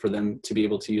option for them to be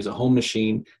able to use a home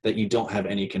machine that you don't have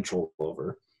any control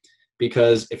over.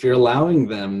 Because if you're allowing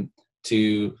them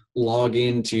to log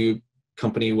into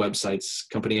company websites,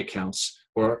 company accounts,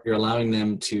 or you're allowing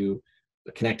them to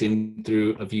connect in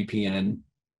through a VPN,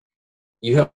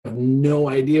 you have no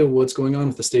idea what's going on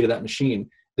with the state of that machine.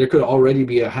 There could already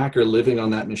be a hacker living on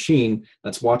that machine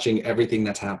that's watching everything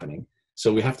that's happening.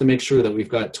 So we have to make sure that we've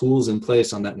got tools in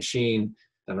place on that machine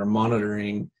that are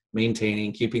monitoring,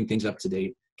 maintaining, keeping things up to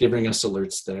date, giving us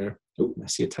alerts there. Oh, I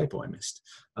see a typo I missed.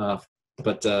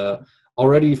 But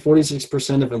already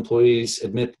 46% of employees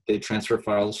admit they transfer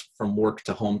files from work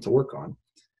to home to work on.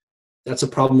 That's a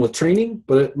problem with training,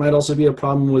 but it might also be a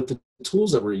problem with the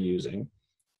tools that we're using.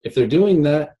 If they're doing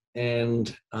that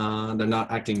and they're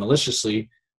not acting maliciously,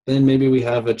 then maybe we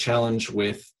have a challenge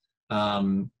with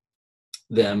them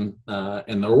and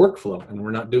their workflow, and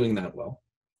we're not doing that well.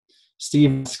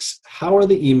 Steve asks, how are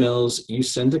the emails you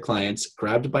send to clients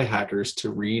grabbed by hackers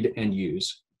to read and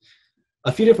use?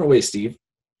 A few different ways, Steve.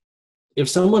 If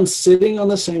someone's sitting on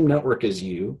the same network as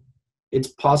you, it's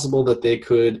possible that they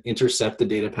could intercept the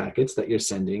data packets that you're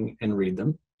sending and read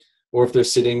them. Or if they're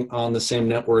sitting on the same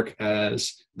network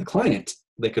as the client,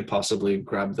 they could possibly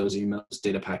grab those emails,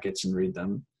 data packets, and read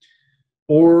them.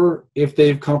 Or if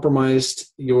they've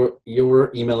compromised your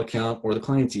email account or the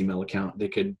client's email account, they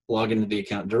could log into the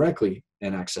account directly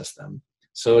and access them.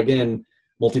 So again,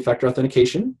 multi-factor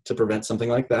authentication to prevent something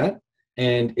like that.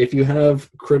 And if you have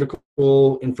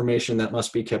critical information that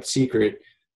must be kept secret,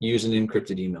 use an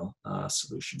encrypted email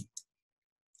solution.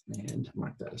 And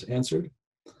mark that as answered.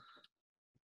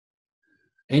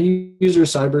 End user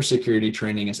cybersecurity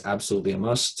training is absolutely a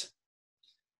must.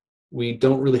 We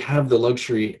don't really have the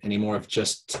luxury anymore of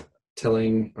just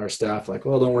telling our staff like,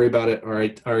 well, don't worry about it.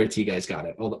 Our IT guys got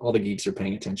it. All the geeks are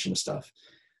paying attention to stuff.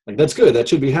 Like, that's good. That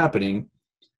should be happening.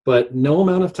 But no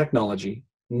amount of technology,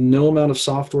 no amount of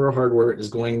software or hardware is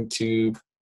going to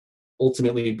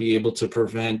ultimately be able to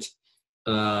prevent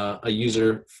a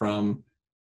user from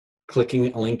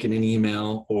clicking a link in an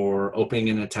email or opening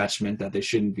an attachment that they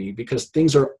shouldn't be, because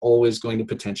things are always going to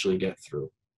potentially get through.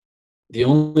 The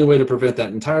only way to prevent that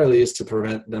entirely is to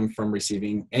prevent them from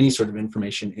receiving any sort of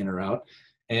information in or out,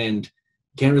 and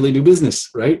can't really do business,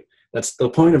 right? That's the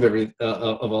point of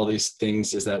of all these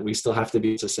things, is that we still have to be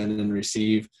able to send and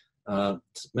receive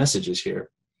messages here.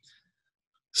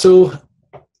 So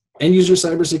end user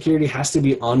cybersecurity has to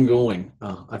be ongoing.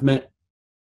 I've met,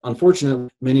 unfortunately,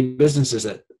 many businesses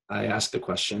that I ask the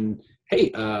question,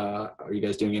 hey, are you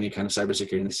guys doing any kind of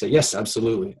cybersecurity? And they say, yes,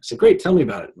 absolutely. I said, great, tell me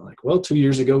about it. And I'm like, well, 2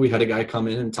 years ago, we had a guy come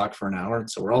in and talk for an hour, and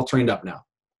so we're all trained up now.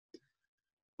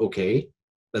 Okay,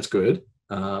 that's good.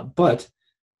 But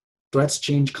threats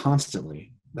change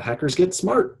constantly. The hackers get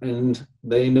smart, and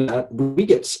they know that we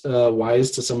get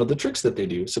wise to some of the tricks that they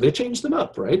do. So they change them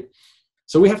up, right?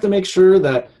 So we have to make sure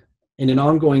that in an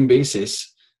ongoing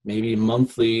basis, maybe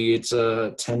monthly, it's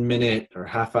a 10-minute or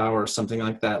half hour, something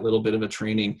like that, little bit of a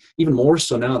training. Even more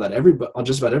so now that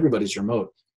just about everybody's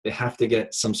remote, they have to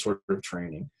get some sort of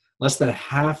training. Less than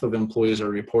half of employees are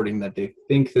reporting that they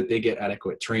think that they get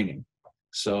adequate training.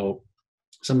 So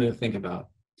something to think about.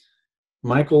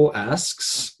 Michael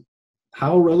asks,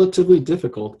 how relatively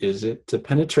difficult is it to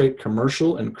penetrate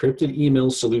commercial encrypted email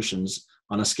solutions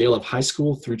on a scale of high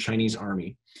school through Chinese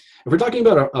Army? If we're talking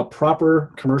about a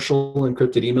proper commercial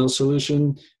encrypted email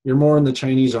solution, you're more in the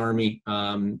Chinese Army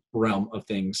realm of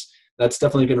things. That's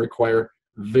definitely going to require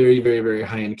very, very, very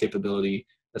high-end capability.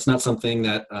 That's not something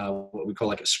that what we call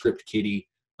like a script kiddie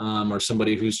or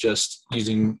somebody who's just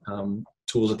using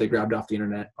tools that they grabbed off the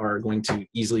internet are going to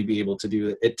easily be able to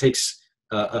do. It takes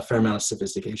a fair amount of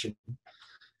sophistication.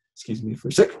 Excuse me for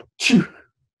a sec.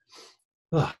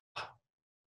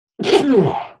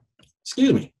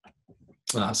 Excuse me.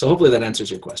 So hopefully that answers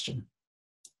your question.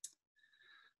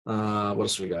 What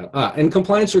else we got? And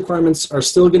compliance requirements are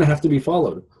still going to have to be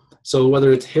followed. So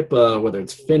whether it's HIPAA, whether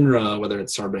it's FINRA, whether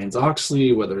it's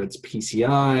Sarbanes-Oxley, whether it's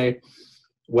PCI,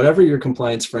 whatever your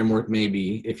compliance framework may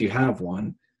be, if you have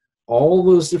one, all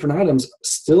those different items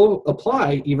still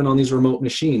apply even on these remote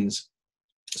machines.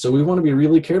 So we want to be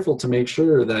really careful to make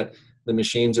sure that the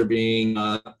machines are being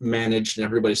managed and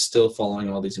everybody's still following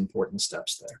all these important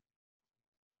steps there.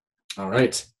 All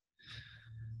right.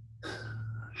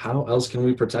 How else can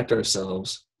we protect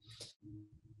ourselves?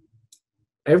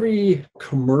 Every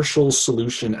commercial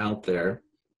solution out there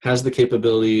has the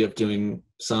capability of doing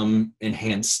some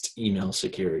enhanced email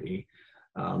security.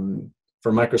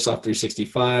 For Microsoft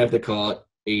 365, they call it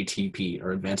ATP,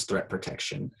 or Advanced Threat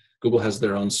Protection. Google has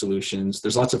their own solutions.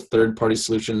 There's lots of third-party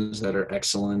solutions that are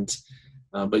excellent,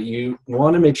 but you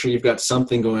want to make sure you've got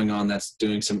something going on that's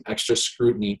doing some extra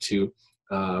scrutiny to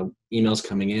emails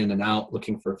coming in and out,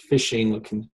 looking for phishing,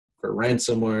 looking for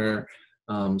ransomware,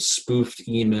 spoofed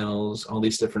emails, all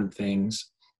these different things.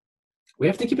 We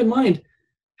have to keep in mind,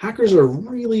 hackers are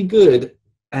really good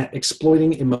at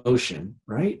exploiting emotion,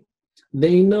 right?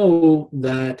 they know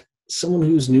that someone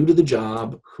who's new to the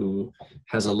job, who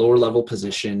has a lower level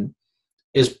position,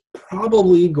 is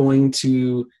probably going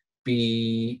to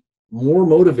be more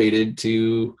motivated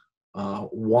to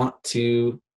want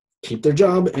to keep their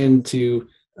job and to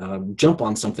jump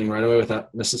on something right away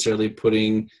without necessarily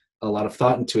putting a lot of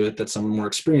thought into it that someone more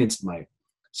experienced might.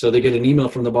 So they get an email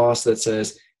from the boss that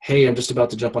says, hey, I'm just about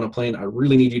to jump on a plane. I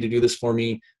really need you to do this for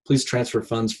me. Please transfer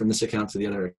funds from this account to the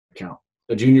other account.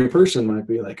 A junior person might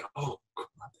be like, oh,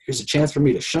 here's a chance for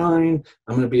me to shine.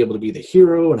 I'm going to be able to be the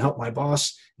hero and help my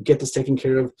boss get this taken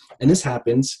care of. And this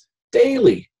happens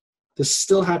daily. This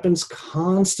still happens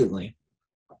constantly,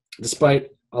 despite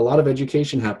a lot of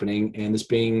education happening and this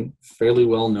being fairly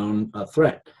well-known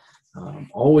threat.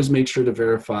 Always make sure to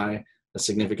verify a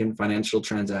significant financial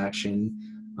transaction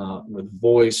with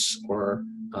voice or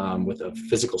with a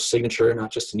physical signature,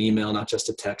 not just an email, not just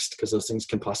a text, because those things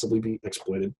can possibly be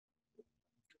exploited.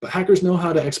 But hackers know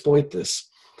how to exploit this.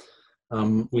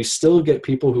 We still get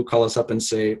people who call us up and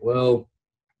say, well,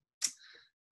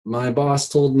 my boss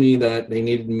told me that they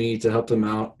needed me to help them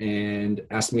out and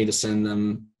asked me to send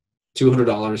them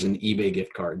 $200 in eBay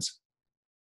gift cards.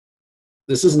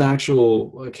 This is an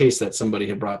actual case that somebody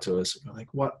had brought to us. We're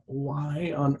like, what?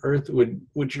 Why on earth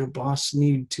would your boss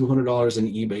need $200 in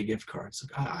eBay gift cards?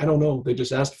 Like, I don't know. They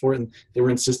just asked for it and they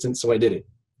were insistent, so I did it.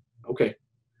 Okay,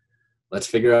 let's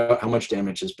figure out how much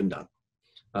damage has been done.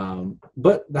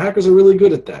 But the hackers are really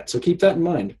good at that, so keep that in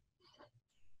mind.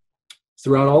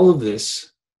 Throughout all of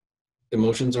this,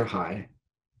 emotions are high.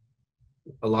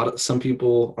 Some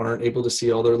people aren't able to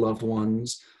see all their loved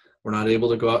ones. We're not able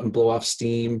to go out and blow off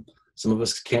steam. Some of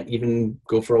us can't even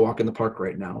go for a walk in the park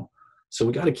right now. So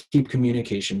we got to keep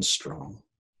communication strong.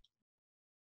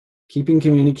 Keeping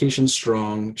communication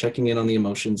strong, checking in on the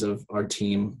emotions of our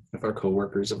team, of our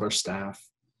coworkers, of our staff.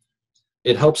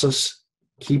 It helps us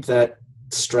keep that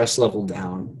stress level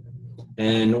down.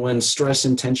 And when stress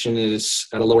and tension is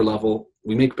at a lower level,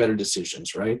 we make better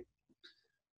decisions, right?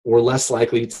 We're less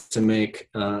likely to make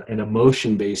an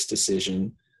emotion-based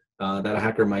decision that a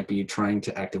hacker might be trying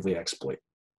to actively exploit.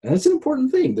 And it's an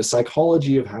important thing, the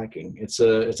psychology of hacking. It's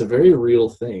a very real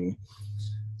thing.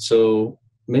 So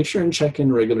make sure and check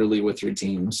in regularly with your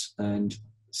teams and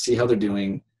see how they're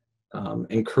doing.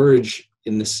 Encourage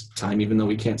in this time, even though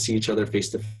we can't see each other face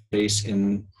to face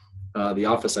in the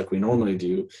office like we normally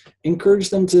do, encourage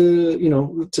them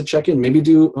to check in. Maybe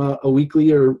do a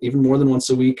weekly or even more than once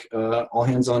a week all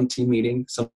hands on team meeting.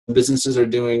 Some businesses are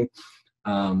doing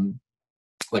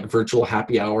like virtual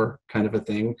happy hour kind of a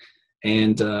thing.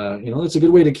 And, it's a good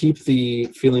way to keep the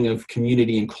feeling of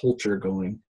community and culture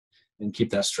going and keep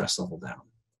that stress level down.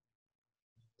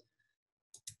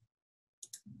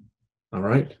 All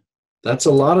right. That's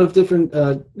a lot of different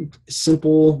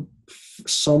simple,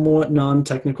 somewhat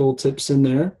non-technical tips in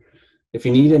there. If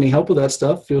you need any help with that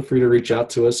stuff, feel free to reach out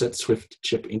to us at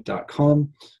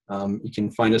swiftchipinc.com. You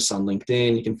can find us on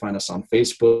LinkedIn. You can find us on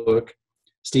Facebook.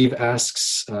 Steve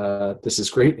asks, this is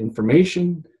great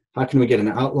information. How can we get an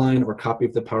outline or copy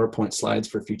of the PowerPoint slides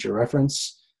for future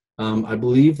reference? I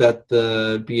believe that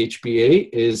the BHBA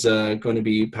is going to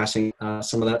be passing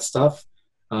some of that stuff,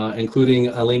 including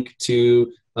a link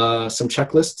to some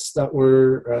checklists that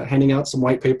we're handing out, some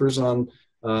white papers on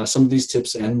some of these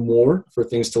tips and more for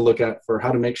things to look at for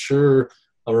how to make sure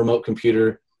a remote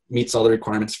computer meets all the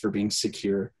requirements for being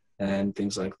secure and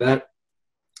things like that.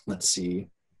 Let's see.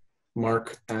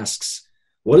 Mark asks,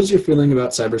 what is your feeling about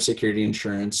cybersecurity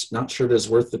insurance? Not sure it is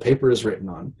worth the paper is written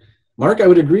on. Mark, I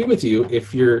would agree with you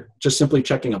if you're just simply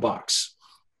checking a box.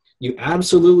 You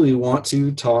absolutely want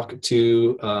to talk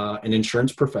to an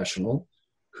insurance professional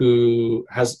who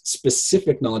has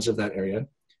specific knowledge of that area.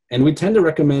 And we tend to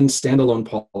recommend standalone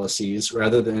policies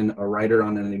rather than a rider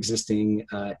on an existing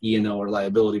E&O or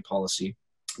liability policy,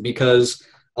 because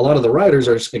a lot of the riders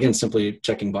are, again, simply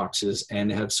checking boxes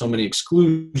and have so many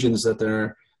exclusions that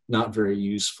they're not very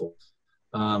useful.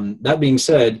 That being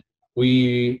said,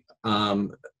 I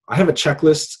have a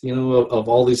checklist, of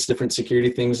all these different security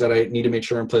things that I need to make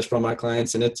sure I'm placed for my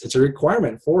clients, and it's a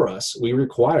requirement for us. We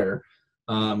require,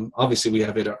 obviously, we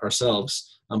have it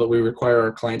ourselves, but we require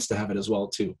our clients to have it as well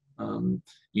too.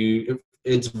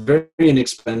 It's very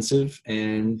inexpensive,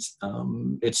 and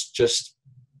it's just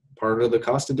part of the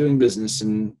cost of doing business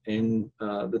in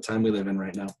the time we live in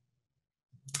right now.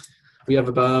 We have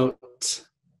about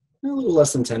a little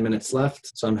less than 10 minutes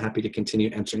left, so I'm happy to continue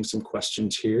answering some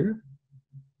questions here.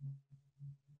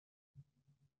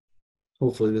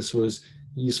 Hopefully this was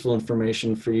useful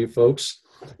information for you folks.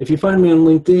 If you find me on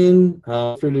LinkedIn,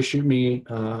 feel free to shoot me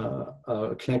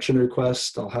a connection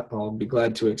request. I'll be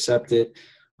glad to accept it.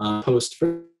 Post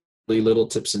little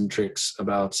tips and tricks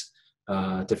about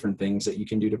different things that you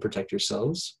can do to protect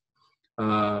yourselves.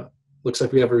 Looks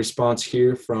like we have a response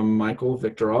here from Michael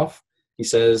Victoroff. He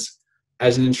says,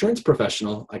 as an insurance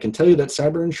professional, I can tell you that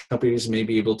cyber insurance companies may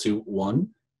be able to, 1,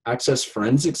 access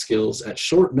forensic skills at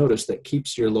short notice that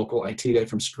keeps your local IT guy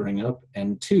from screwing up,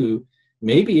 and 2,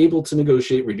 may be able to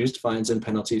negotiate reduced fines and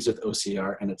penalties with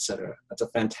OCR and etc. That's a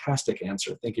fantastic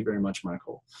answer. Thank you very much,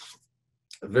 Michael.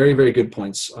 Very, very good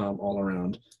points all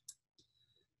around.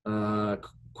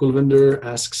 Kulvinder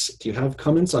asks, do you have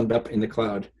comments on BEP in the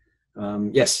cloud?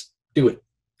 Yes, do it.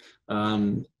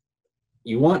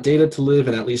 You want data to live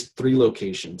in at least 3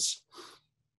 locations.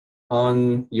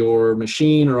 On your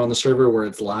machine or on the server where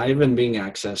it's live and being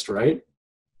accessed, right?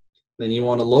 Then you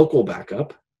want a local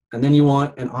backup, and then you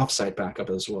want an offsite backup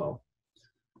as well.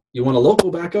 You want a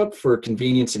local backup for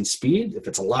convenience and speed. If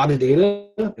it's a lot of data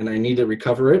and I need to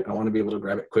recover it, I want to be able to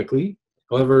grab it quickly.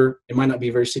 However, it might not be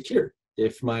very secure.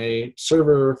 If my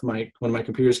server, one of my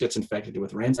computers gets infected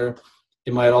with ransomware,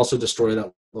 it might also destroy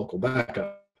that local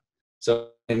backup.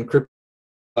 So encryption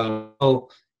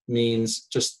means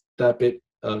just that bit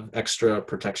of extra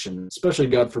protection, especially,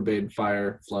 God forbid,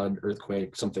 fire, flood,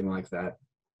 earthquake, something like that.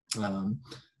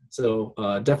 So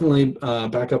definitely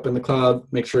back up in the cloud.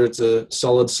 Make sure it's a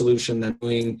solid solution that's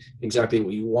doing exactly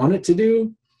what you want it to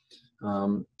do.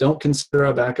 Don't consider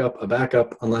a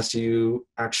backup unless you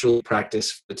actually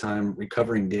practice the time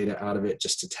recovering data out of it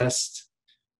just to test.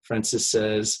 Francis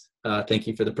says, thank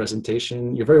you for the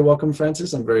presentation. You're very welcome,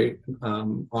 Francis. I'm very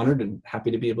honored and happy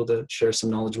to be able to share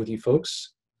some knowledge with you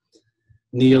folks.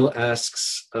 Neil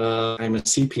asks, I'm a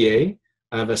CPA.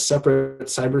 I have a separate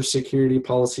cybersecurity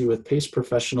policy with PACE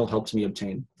Professional helped me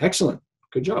obtain. Excellent.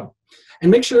 Good job. And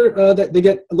make sure that they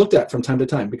get looked at from time to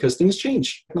time because things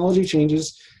change. Technology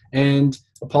changes, and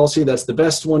a policy that's the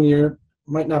best one year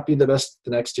might not be the best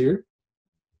the next year.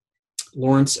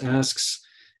 Lawrence asks,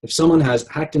 if someone has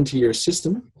hacked into your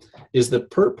system, is the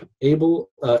perp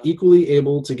equally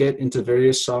able to get into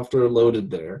various software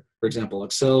loaded there? For example,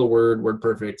 Excel, Word,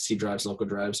 WordPerfect, C drives, local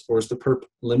drives, or is the perp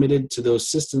limited to those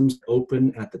systems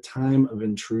open at the time of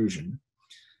intrusion?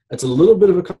 That's a little bit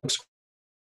of a complex.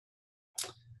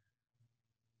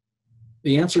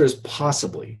 The answer is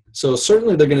possibly. So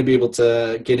certainly they're going to be able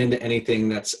to get into anything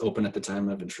that's open at the time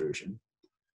of intrusion.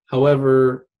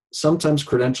 However, sometimes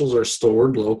credentials are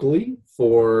stored locally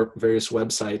for various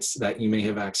websites that you may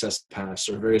have accessed past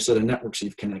or various other networks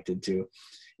you've connected to,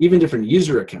 even different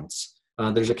user accounts.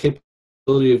 There's a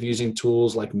capability of using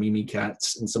tools like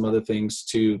Mimikatz and some other things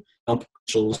to dump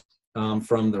credentials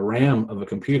from the RAM of a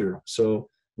computer. So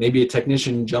maybe a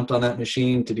technician jumped on that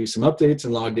machine to do some updates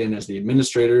and logged in as the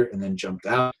administrator and then jumped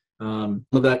out. Some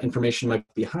of that information might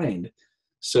be behind.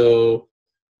 So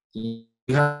you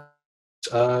have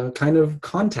kind of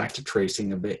contact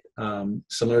tracing a bit,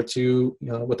 similar to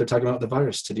what they're talking about with the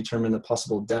virus to determine the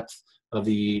possible depth of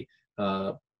the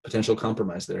potential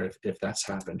compromise there if that's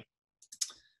happened.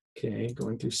 Okay,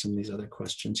 going through some of these other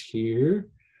questions here.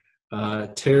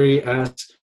 Terry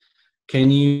asks,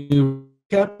 can you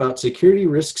recap about security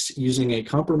risks using a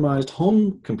compromised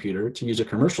home computer to use a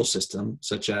commercial system,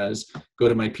 such as go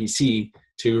to my PC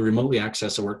to remotely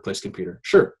access a workplace computer?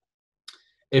 Sure.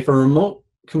 If a remote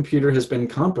computer has been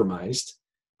compromised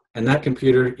and that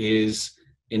computer is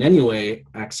in any way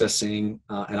accessing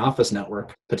an office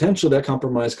network, potentially that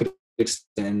compromise could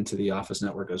extend to the office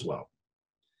network as well.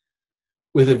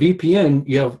 With a VPN,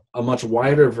 you have a much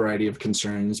wider variety of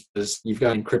concerns because you've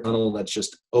got an encrypted tunnel that's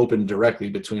just open directly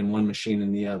between one machine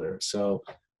and the other. So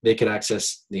they could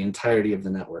access the entirety of the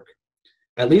network.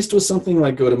 At least with something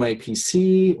like go to my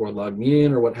PC or log me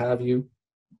in or what have you,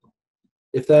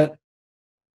 if that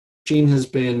machine has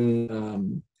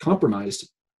been compromised,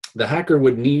 the hacker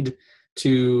would need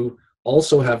to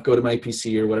also have go to my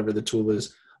PC or whatever the tool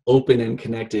is open and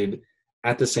connected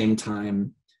at the same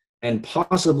time, and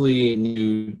possibly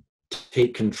need to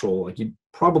take control. Like you'd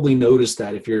probably notice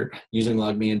that if you're using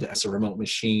LogMeIn as a remote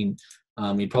machine,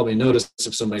 you'd probably notice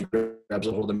if somebody grabs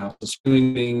a hold of the mouse and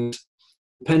doing things.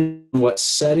 Depending on what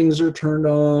settings are turned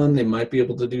on, they might be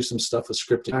able to do some stuff with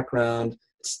scripted background.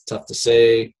 It's tough to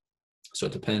say, so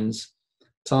it depends.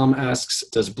 Tom asks,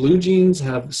 does BlueJeans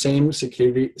have the same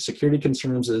security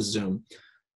concerns as Zoom?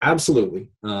 Absolutely.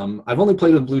 I've only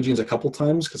played with BlueJeans a couple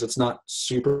times because it's not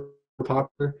super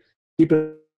popular.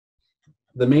 The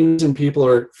main reason people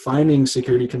are finding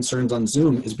security concerns on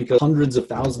Zoom is because hundreds of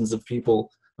thousands of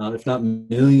people, if not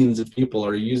millions of people,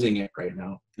 are using it right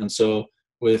now. And so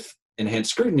with enhanced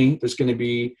scrutiny, there's going to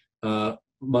be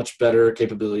much better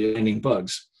capability of finding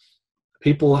bugs.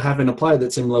 People haven't applied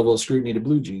that same level of scrutiny to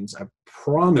BlueJeans. I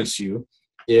promise you,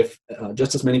 if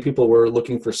just as many people were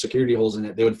looking for security holes in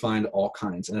it, they would find all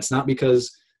kinds. And it's not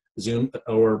because Zoom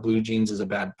or Blue Jeans is a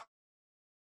bad product.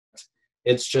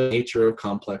 It's just the nature of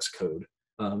complex code.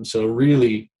 So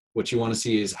really what you want to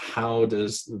see is how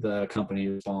does the company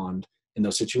respond in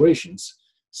those situations.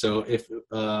 So if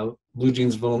Blue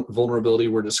Jeans vulnerability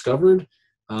were discovered,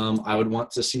 I would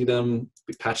want to see them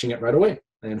be patching it right away,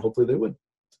 and hopefully they would.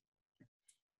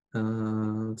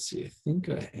 Let's see, I think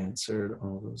I answered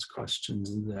all those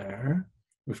questions there.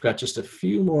 We've got just a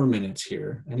few more minutes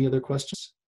here. Any other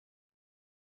questions?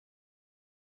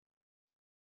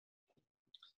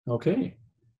 Okay.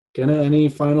 Kenna, any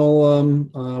final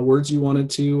words you wanted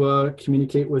to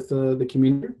communicate with the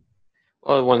community?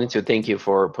 Well, I wanted to thank you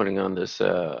for putting on this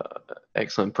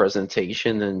excellent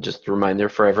presentation, and just a reminder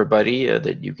for everybody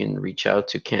that you can reach out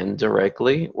to Ken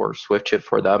directly, or SwiftChip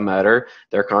for that matter.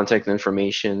 Their contact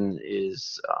information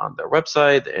is on their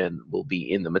website and will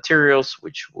be in the materials,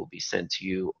 which will be sent to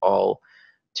you all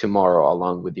tomorrow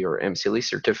along with your MCLE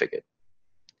certificate.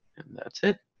 And that's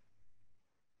it.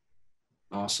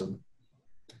 Awesome.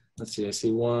 Let's see, I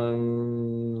see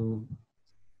one.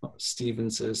 Oh,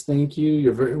 Steven says, thank you.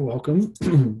 You're very welcome.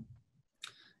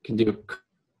 Can do a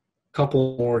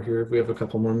couple more here if we have a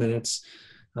couple more minutes.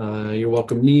 You're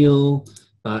welcome, Neil.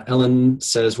 Ellen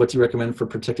says, what do you recommend for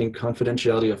protecting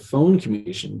confidentiality of phone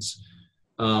communications?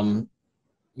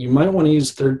 You might want to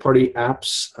use third-party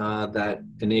apps that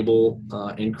enable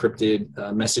encrypted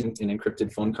messaging and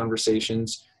encrypted phone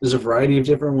conversations. There's a variety of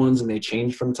different ones, and they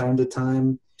change from time to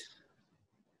time.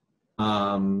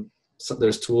 So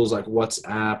there's tools like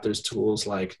WhatsApp, there's tools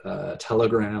like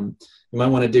Telegram. You might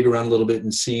want to dig around a little bit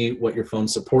and see what your phone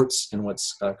supports and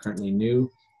what's currently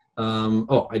new.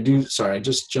 I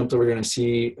just jumped over here and I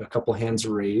see a couple hands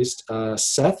raised.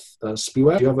 Seth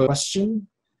Spiewak, do you have a question?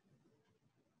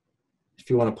 If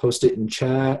you want to post it in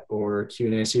chat or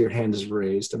Q&A, I see your hand is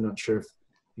raised. I'm not sure if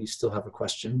you still have a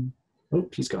question. Oh,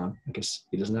 he's gone. I guess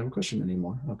he doesn't have a question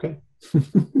anymore. Okay.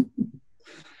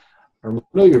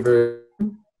 No, you're very...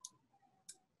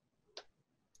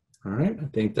 All right, I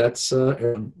think that's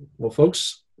well,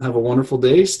 folks, have a wonderful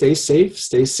day. Stay safe,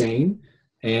 stay sane,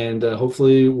 and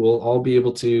hopefully we'll all be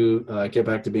able to get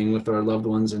back to being with our loved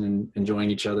ones and enjoying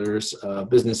each other's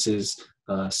businesses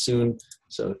soon.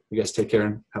 So you guys take care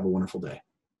and have a wonderful day.